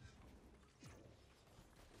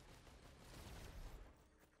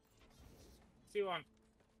 See one.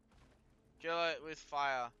 Kill it with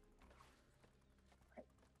fire.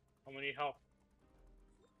 I'm gonna need help.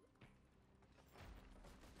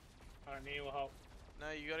 I need your help.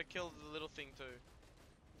 No, you gotta kill the little thing too.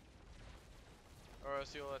 Or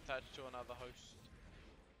else you'll attach to another host.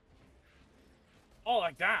 Oh,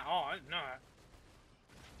 like that? Oh, I didn't know that.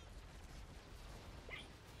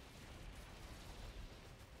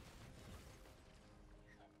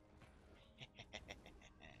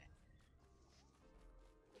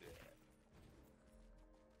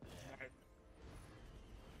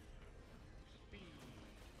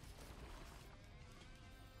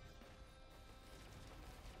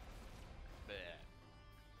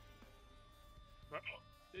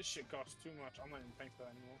 This shit costs too much. I'm not even paying for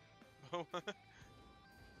that anymore.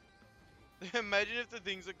 Imagine if the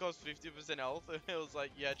things that cost 50% health, it was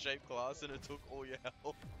like, yeah, shape class, and it took all your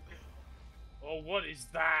health. Oh, what is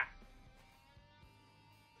that?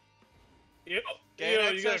 Yep. Gain Ew,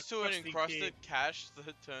 access to an encrusted cache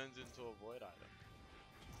that turns into a void item.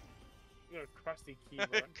 You got a crusty key,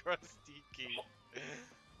 bro. Crusty key.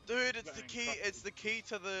 Dude, it's the key. It's the key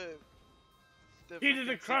to the key to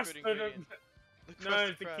the crust. No,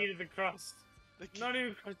 it's the key to the crust. Not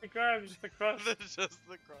even crusty crab, just the crust. Just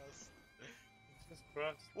the crust. It's just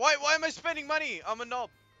crust. Why am I spending money? I'm a knob.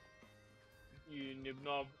 You nib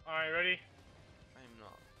knob. Alright, ready? I'm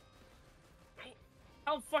not.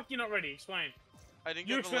 How the fuck you not ready? Explain. I didn't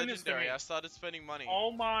get the legendary. I started spending money.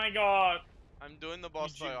 Oh my god. I'm doing the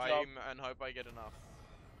boss though. I aim and hope I get enough.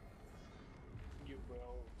 You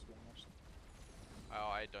will. Oh,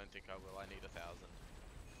 I don't think I will. I need 1,000.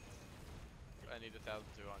 I need 1,200.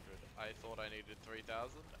 I thought I needed 3,000,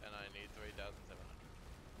 and I need 3,700.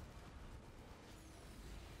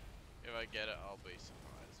 If I get it, I'll be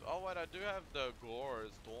surprised. Oh wait, I do have the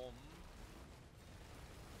Gore's Dorm.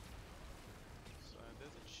 So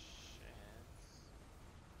there's a chance.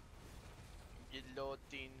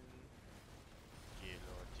 Guillotine.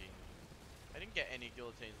 Guillotine. I didn't get any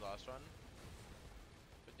guillotines last run.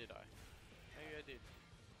 But did I? Maybe I did.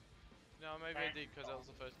 No, maybe I did because that was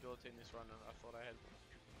the first guillotine this run and I thought I had.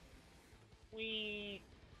 Wee.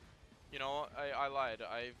 You know what? I lied.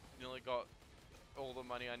 I nearly got all the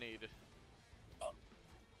money I need.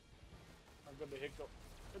 I've got the hiccup.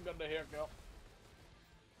 I've got the hiccup.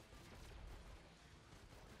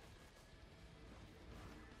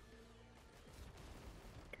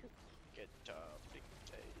 Get big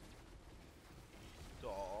day.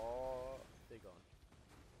 Oh, they're gone.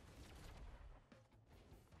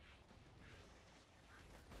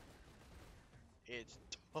 It's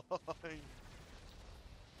time.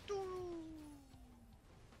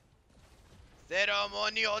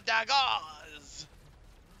 Ceremonial daggers.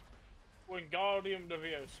 Wingardium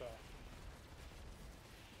Leviosa.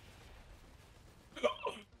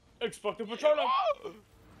 Expecto Patronum.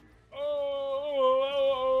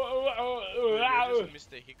 I just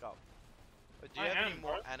missed a hiccup. But do you have any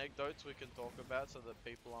more anecdotes we can talk about so that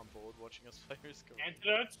people aren't bored watching us play Risk of Rain?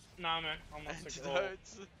 Antidotes? Nah, man. I'm not sick at all.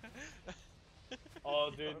 Antidotes?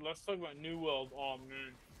 Oh, dude, let's talk about New World. Oh,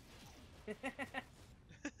 man.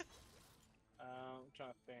 I'm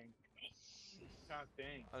trying to think.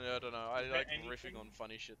 I don't know. I like riffing on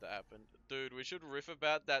funny shit that happened. Dude, we should riff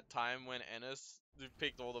about that time when Ennis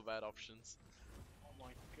picked all the bad options. Oh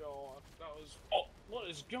my god, that was... Oh, what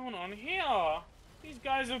is going on here? These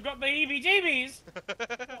guys have got the heebie-jeebies!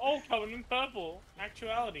 They're all covered in purple.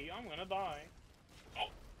 Actuality, I'm gonna die.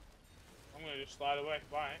 Oh. I'm gonna just slide away.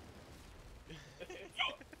 Bye.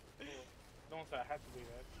 Don't say I had to be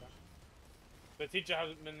there. So. The teacher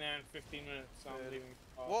hasn't been there in 15 minutes, so I'm leaving.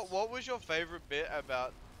 What was your favorite bit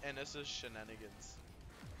about Ennis's shenanigans?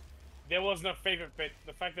 There was no favorite bit.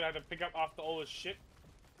 The fact that I had to pick up after all this shit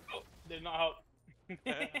did not help.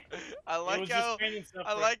 I like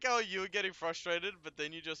how you were getting frustrated, but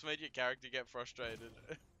then you just made your character get frustrated.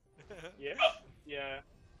 Yeah. Yeah.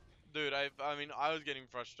 Dude, I mean, I was getting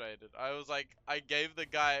frustrated. I was like, I gave the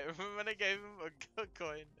guy, remember when I gave him a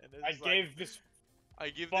coin? And I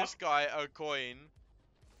give this guy a coin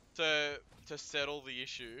to settle the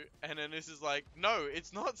issue, and then this is like, no,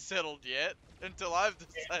 it's not settled yet until I've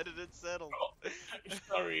decided it's settled.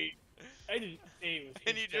 Sorry, I didn't say it was.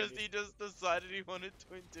 And he just decided he wanted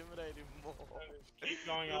to intimidate him more. Keep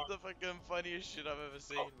going on. That's the fucking funniest shit I've ever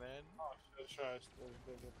seen, man. Oh, let's try this.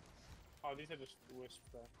 Oh, these are just wisps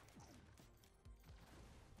though.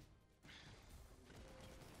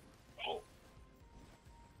 Oh.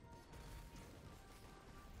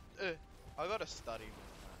 I gotta study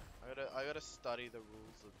more, man. I gotta study the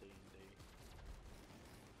rules of D&D.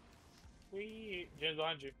 Wee, Jen's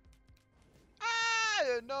behind you.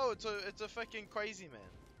 Ah, no, it's a fucking crazy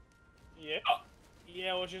man. Yeah.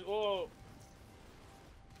 Yeah, which is Okay,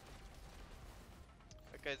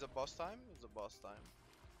 is it boss time? Is it boss time?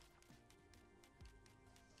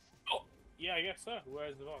 Oh, yeah, I guess so.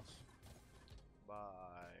 Where's the boss?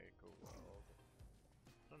 Bye, cool world.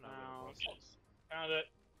 I don't know where the boss is. Found it.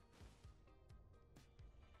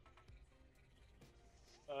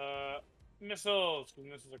 Missiles. Cause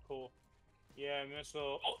missiles are cool. Yeah,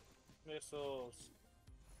 missiles.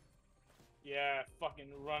 Yeah, fucking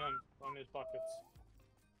run his buckets.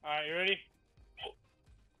 Alright, you ready?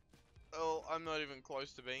 Well, I'm not even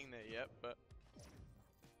close to being there yet, but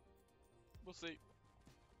we'll see.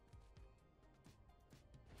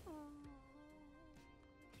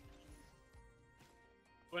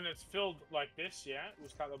 When it's filled like this, yeah, we'll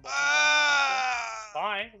start the bottom. Ah!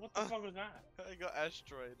 Bye. What the fuck was that? I got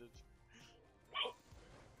asteroided.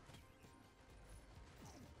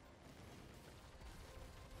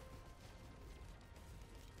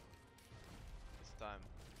 This time.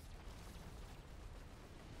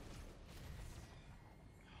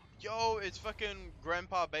 Yo, it's fucking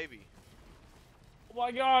Grandpa Baby. Oh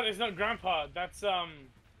my god, it's not Grandpa. That's son.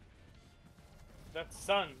 That's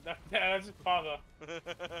his father.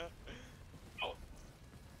 Oh.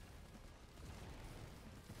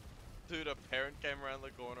 Dude, a parent came around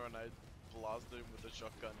the corner and I blasted him with a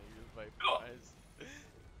shotgun and he was vaporized.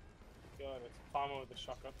 God, it's Palmer with the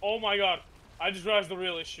shotgun. Oh my god, I just realized the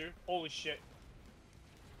real issue. Holy shit.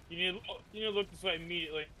 You need to look this way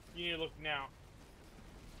immediately. You need to look now.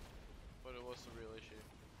 But it was the real issue.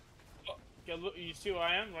 Okay, look, you see where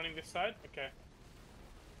I am running this side? Okay.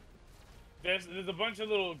 There's a bunch of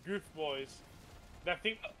little goof boys that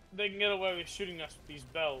think they can get away with shooting us with these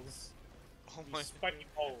bells. Oh these my spiky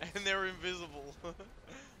poles. And they're invisible.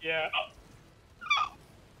 Yeah.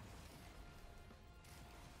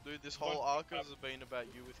 Dude, this whole arc has been about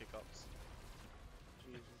you with hiccups.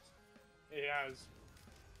 Jesus. It has.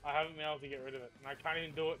 I haven't been able to get rid of it, and I can't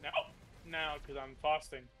even do it now because I'm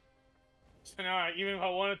fasting. So now, even if I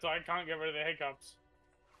wanted to, I can't get rid of the hiccups.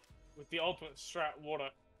 With the ultimate strat water.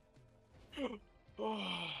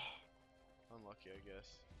 Unlucky, I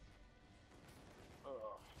guess.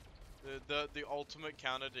 The ultimate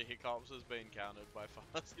counter to hiccups has been countered by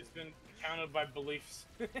fast. It's been countered by beliefs.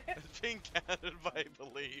 It's been countered by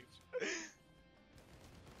belief.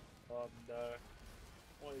 Oh no.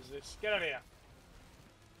 What is this? Get out of here.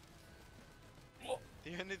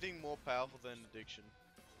 The only thing more powerful than addiction.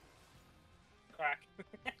 Crack.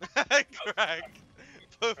 Crack.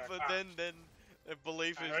 But then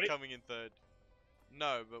belief is ready? coming in third.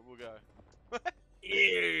 No, but we'll go.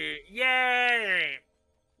 Yay!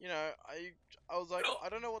 You know, I was like, I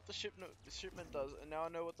don't know what the shipment does, and now I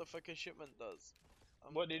know what the fucking shipment does.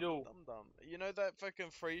 What do you do? Dumb. You know that fucking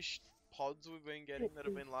free pods we've been getting that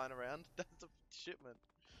have been lying around? That's a shipment.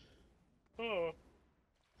 Oh.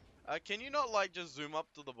 Can you not like just zoom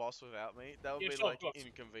up to the boss without me? That would Yeah, be sure, like of course.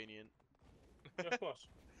 inconvenient. Yeah, of course.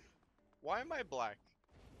 Why am I black?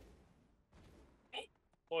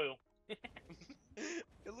 Oil.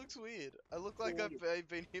 It looks weird. I look like I've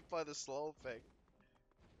been hit by the slow effect.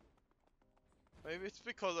 Maybe it's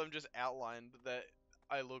because I'm just outlined that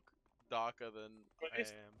I look darker than I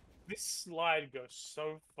am. This slide goes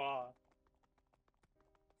so far.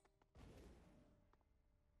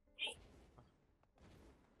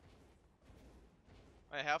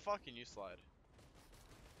 Hey, how far can you slide?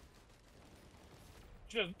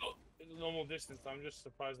 Just it's a normal distance. I'm just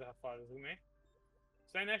surprised at how far it is with me.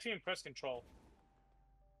 Stay next to me and press control.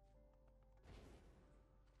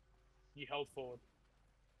 You held forward.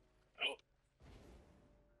 Oh.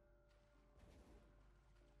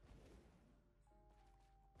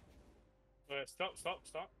 Wait, stop.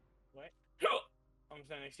 Wait. I'm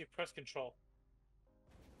saying next to you, press control.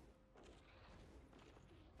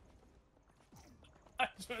 I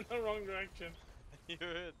just went the wrong direction. You're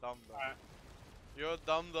a dum-dum. Right. You're a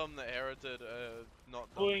dum-dum that inherited not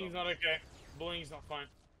dum-dum. Bullying's not okay. Bullying's not fine.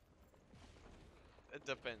 It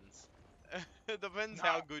depends. It depends No.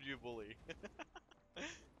 how good you bully.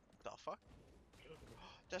 The fuck?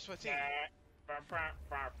 That's my thing.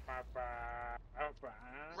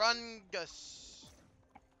 Run, Gus!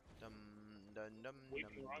 Dum dum dum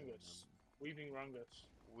Weeping dum, Rungus. Weeping Rungus.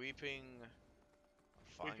 Weeping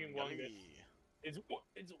Weeping Fungali. Wungus.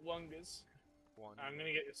 It's Wungus. One. I'm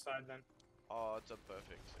gonna get your side then. Oh, it's a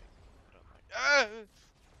perfect thing. I don't like.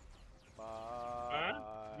 Bye.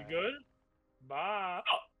 Huh? You good? Bye.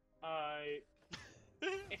 Bye.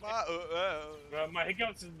 Bro, my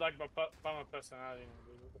hiccups is like my personality.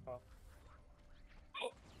 What the fuck?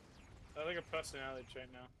 I like a personality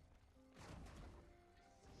trait now.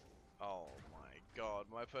 Oh my god,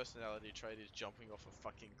 my personality trait is jumping off of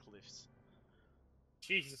fucking cliffs.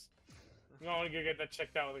 Jesus. I want to go get that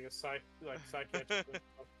checked out with like a psychiatrist.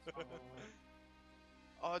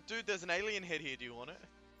 Oh dude, there's an alien head here, do you want it?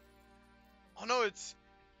 Oh no, it's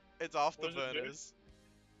afterburners.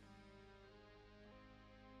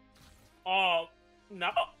 Oh,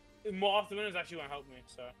 no. More afterburners actually won't help me,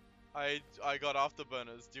 so. I got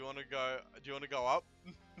afterburners. Do you want to go up?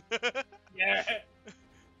 Yeah.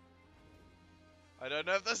 I don't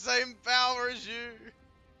have the same power as you.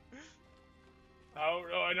 Oh,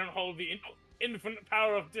 no, I don't hold the infinite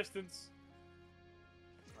power of distance.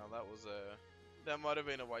 Oh, that might have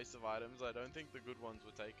been a waste of items. I don't think the good ones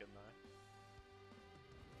were taken though.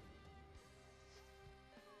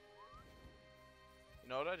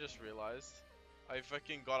 know what I just realized? I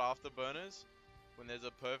fucking got afterburners when there's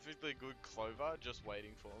a perfectly good clover just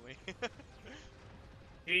waiting for me.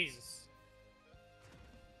 Jesus.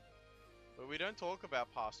 But we don't talk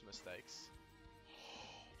about past mistakes.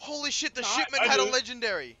 Holy shit, the No, shipment I had a do.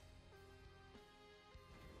 legendary!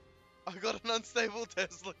 I got an unstable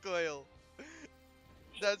Tesla coil.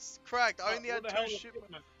 That's cracked. I only had What the hell two is shipment.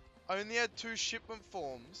 shipment? I only had 2 shipment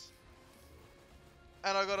forms,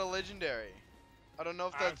 and I got a legendary. I don't know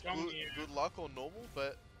if that's good luck or normal,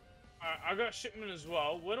 but I got shipment as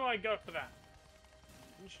well. Where do I go for that?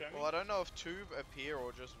 Can you show me? well, I don't know if 2 appear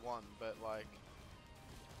or just 1, but like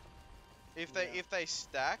if they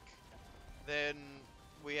stack, then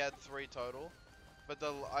we had 3 total. But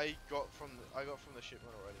I got from the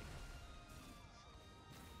shipment already.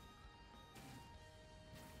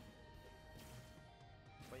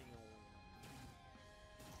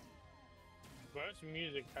 Bro, this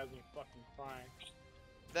music has me fucking crying.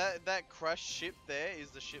 That crashed ship there is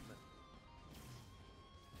the shipment.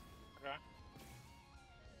 Okay.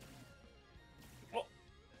 Oh.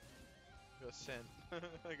 Got sent.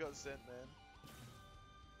 I got sent, man.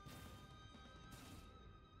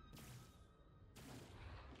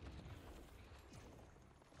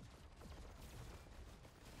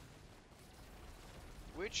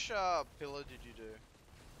 Which pillar did you do?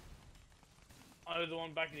 Oh, the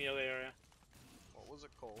one back in the other area. What was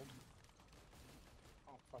it called?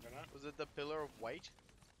 Oh, fucking hell. Was it the pillar of weight?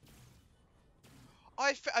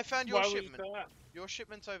 I found your shipment. Your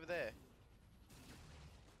shipment's over there.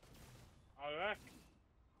 Alright.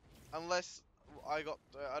 Unless I got,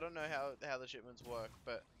 I don't know how the shipments work,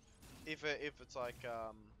 but if it's like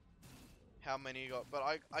how many you got. But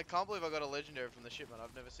I can't believe I got a legendary from the shipment.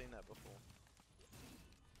 I've never seen that before.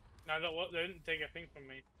 No, they didn't take a thing from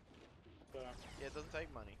me. So. Yeah, it doesn't take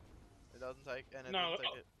money. It doesn't take, and it no, doesn't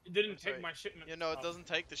take it. It didn't take my shipment. Yeah, no, it doesn't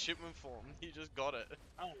take the shipment form. You just got it.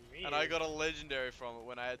 Oh, me. And I got a legendary from it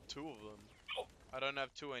when I had 2 of them. I don't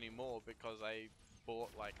have 2 anymore because I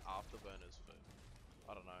bought like afterburners for,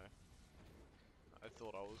 I don't know. I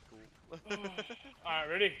thought I was cool. Alright,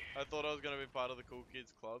 ready? I thought I was gonna be part of the cool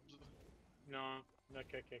kids clubs. No,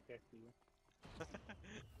 okay.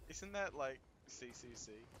 Isn't that like CCC?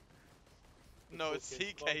 No, it's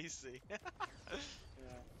CKC. Yeah.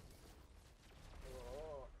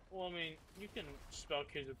 Well, I mean, you can spell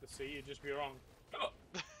kids with the C, you'd just be wrong.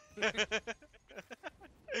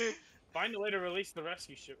 Find a way to release the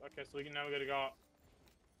rescue ship. Okay, so now we gotta go up.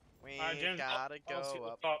 We James, gotta go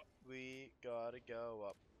up. Top. We gotta go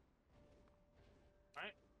up.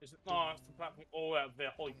 Right? Is it? No, it's the platform all out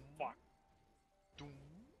there. Holy fuck. Doom.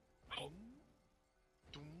 Doom.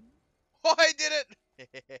 Doom. Oh, I did it!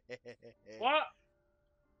 What?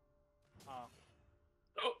 Oh.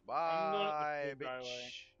 Bye,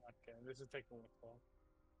 bitch. Okay, this is taking a while.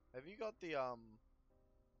 Have you got the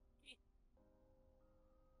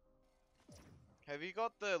Have you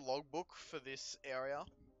got the logbook for this area?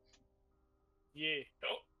 Yeah.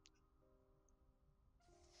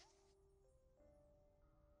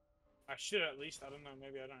 I should at least. I don't know.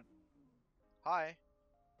 Maybe I don't. Hi.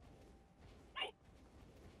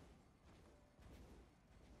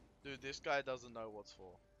 Dude, this guy doesn't know what's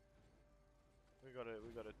for. We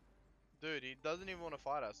gotta. Dude, he doesn't even want to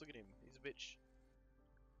fight us. Look at him. He's a bitch.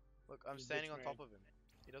 Look, I'm standing on top of him.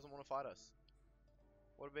 He doesn't want to fight us.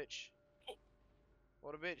 What a bitch.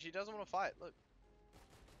 What a bitch. He doesn't want to fight. Look.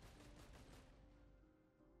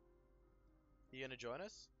 You gonna join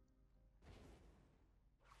us?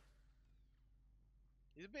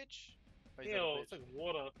 He's a bitch. Oh, he's not a bitch. It's like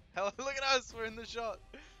water. Hell, look at us. We're in the shot.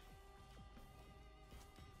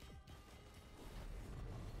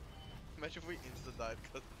 Imagine if we insta-died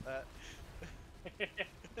because of that.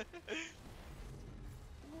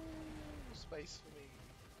 Ooh, space for me.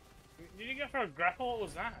 Did you go for a grapple? What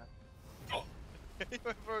was that? He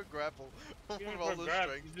went for a grapple. He went Roll for a the grab.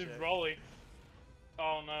 strength He's just check. rolling.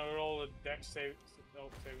 Oh no, roll a dex save.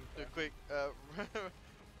 Dude, quick,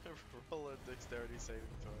 roll a dexterity saving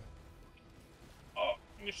throw. Oh,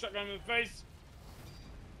 you shotgun in the face.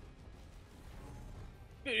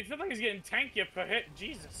 Dude, you feel like he's getting tankier per hit.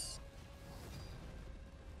 Jesus.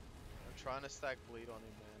 I'm trying to stack bleed on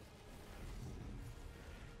him, man.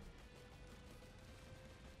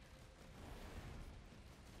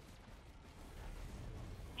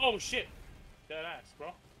 Oh shit. Dead ass,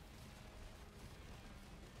 bro.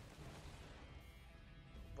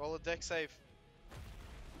 Roll a dex save.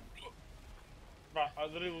 Bro, I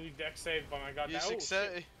literally dex saved by my goddamn. You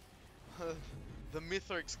success. The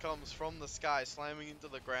Mithrix comes from the sky, slamming into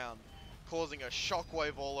the ground, causing a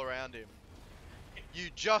shockwave all around him. You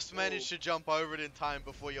just managed to jump over it in time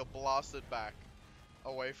before you're blasted back.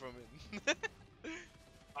 away from it.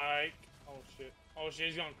 Alright. Oh shit. Oh shit,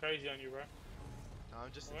 he's going crazy on you, bro. No,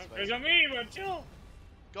 I'm just in space. Crazy on me, bro. Chill.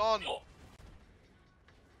 Gone.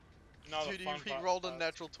 No, Dude, he rolled a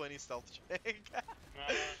natural 20 stealth check.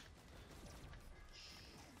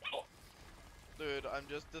 Dude, I'm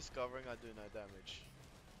just discovering I do no damage.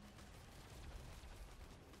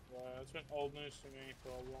 Wow, it's been old news to me for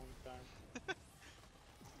a long time.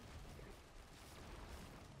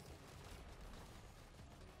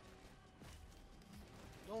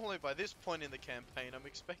 Normally by this point in the campaign, I'm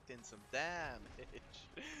expecting some damage.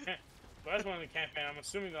 But that's one in the campaign. I'm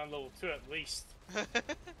assuming they're on level 2 at least.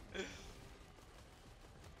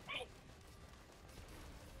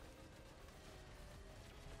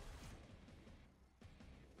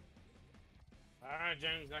 Alright,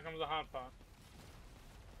 James, now comes the hot part.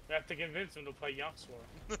 We have to convince him to play Yasuo.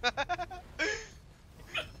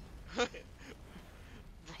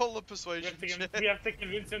 Roll a persuasion check. We have to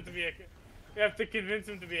convince him to be a... We have to convince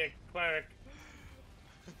him to be a cleric.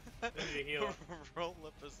 To be a healer. Roll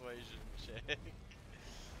a persuasion check.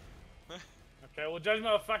 Okay, well, judging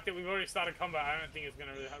by the fact that we've already started combat, I don't think it's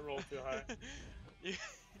gonna really roll too high.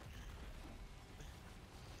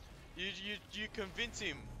 You convince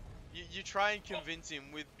him. You try and convince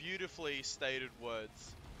him with beautifully stated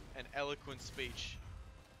words and eloquent speech.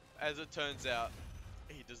 As it turns out,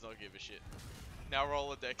 he does not give a shit. Now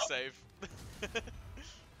roll a dex save.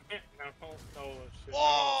 Oh, shit.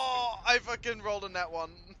 Oh, I fucking rolled a nat 1.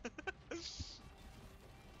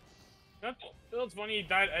 It's funny he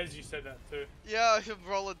died as you said that too. Yeah, I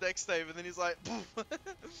roll a dex save and then he's like,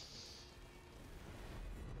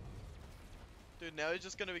 dude, now he's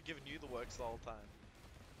just gonna be giving you the works the whole time.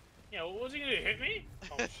 Yeah, what was he gonna do? Hit me?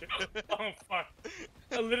 Oh shit. Oh fuck.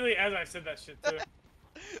 Literally as I said that shit too.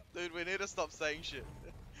 Dude, we need to stop saying shit.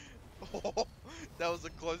 Oh, that was the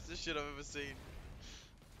closest shit I've ever seen.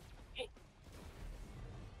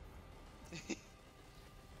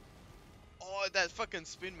 Oh, that fucking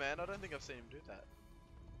spin, man. I don't think I've seen him do that.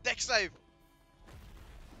 Dex save!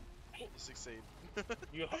 You succeed.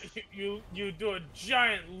 you do a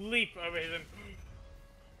giant leap over him.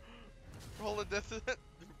 Roll a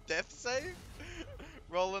death save?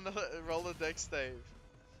 Roll a dex save.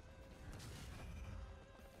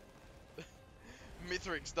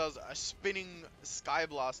 Mithrix does a spinning sky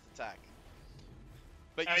blast attack.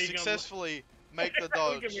 But you successfully make the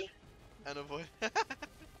dodge and avoid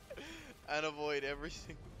and avoid every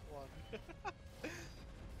single one.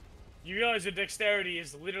 You realize your dexterity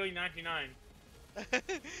is literally 99.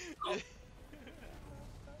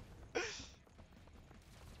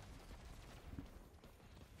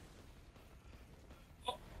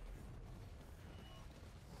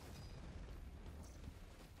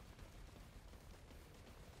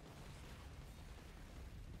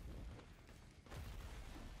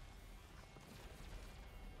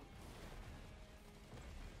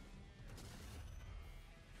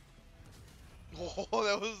 Oh,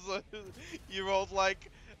 that was you rolled like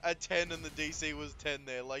a 10 and the DC was 10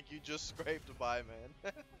 there, like you just scraped by,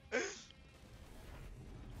 man.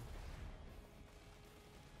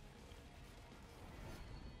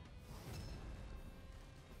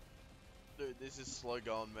 Dude, this is slow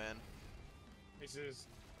going, man. This is...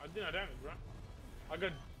 I did no damage, bro. I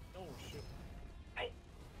got... Oh, shit.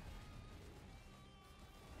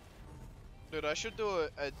 Dude, I should do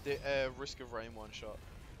a Risk of Rain one-shot.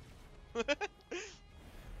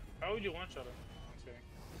 How would you one-shot it?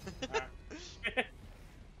 I'm kidding.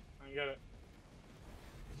 I don't get it.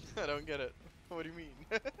 I don't get it. What do you mean?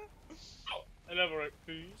 Elaborate,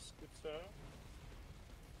 please, good sir.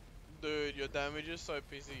 Dude, your damage is so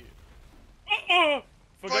pissy.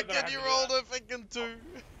 Forget you rolled a fucking 2.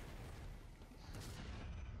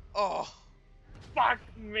 Oh. Fuck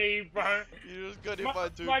me, bro. You just got hit by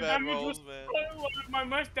 2 bad rolls, man. My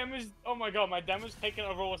most damage... Oh my god, my damage taken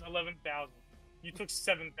overall was 11,000. You took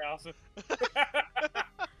 7,000.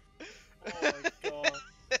 Oh my god.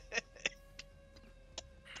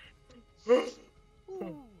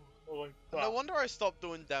 Oh, no wonder I stopped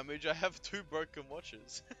doing damage. I have 2 broken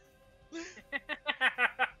watches.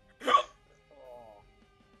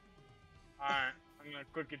 Alright, I'm gonna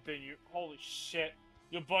quick continue. Holy shit.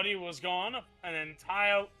 Your body was gone, an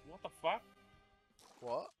entire... What the fuck?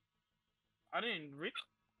 What? I didn't read...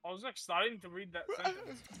 I was like starting to read that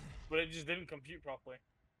sentence, but it just didn't compute properly.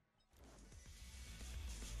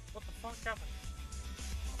 What the fuck happened?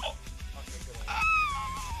 Oh! Okay,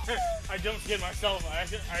 good. I jump scared myself. I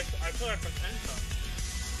feel like I'm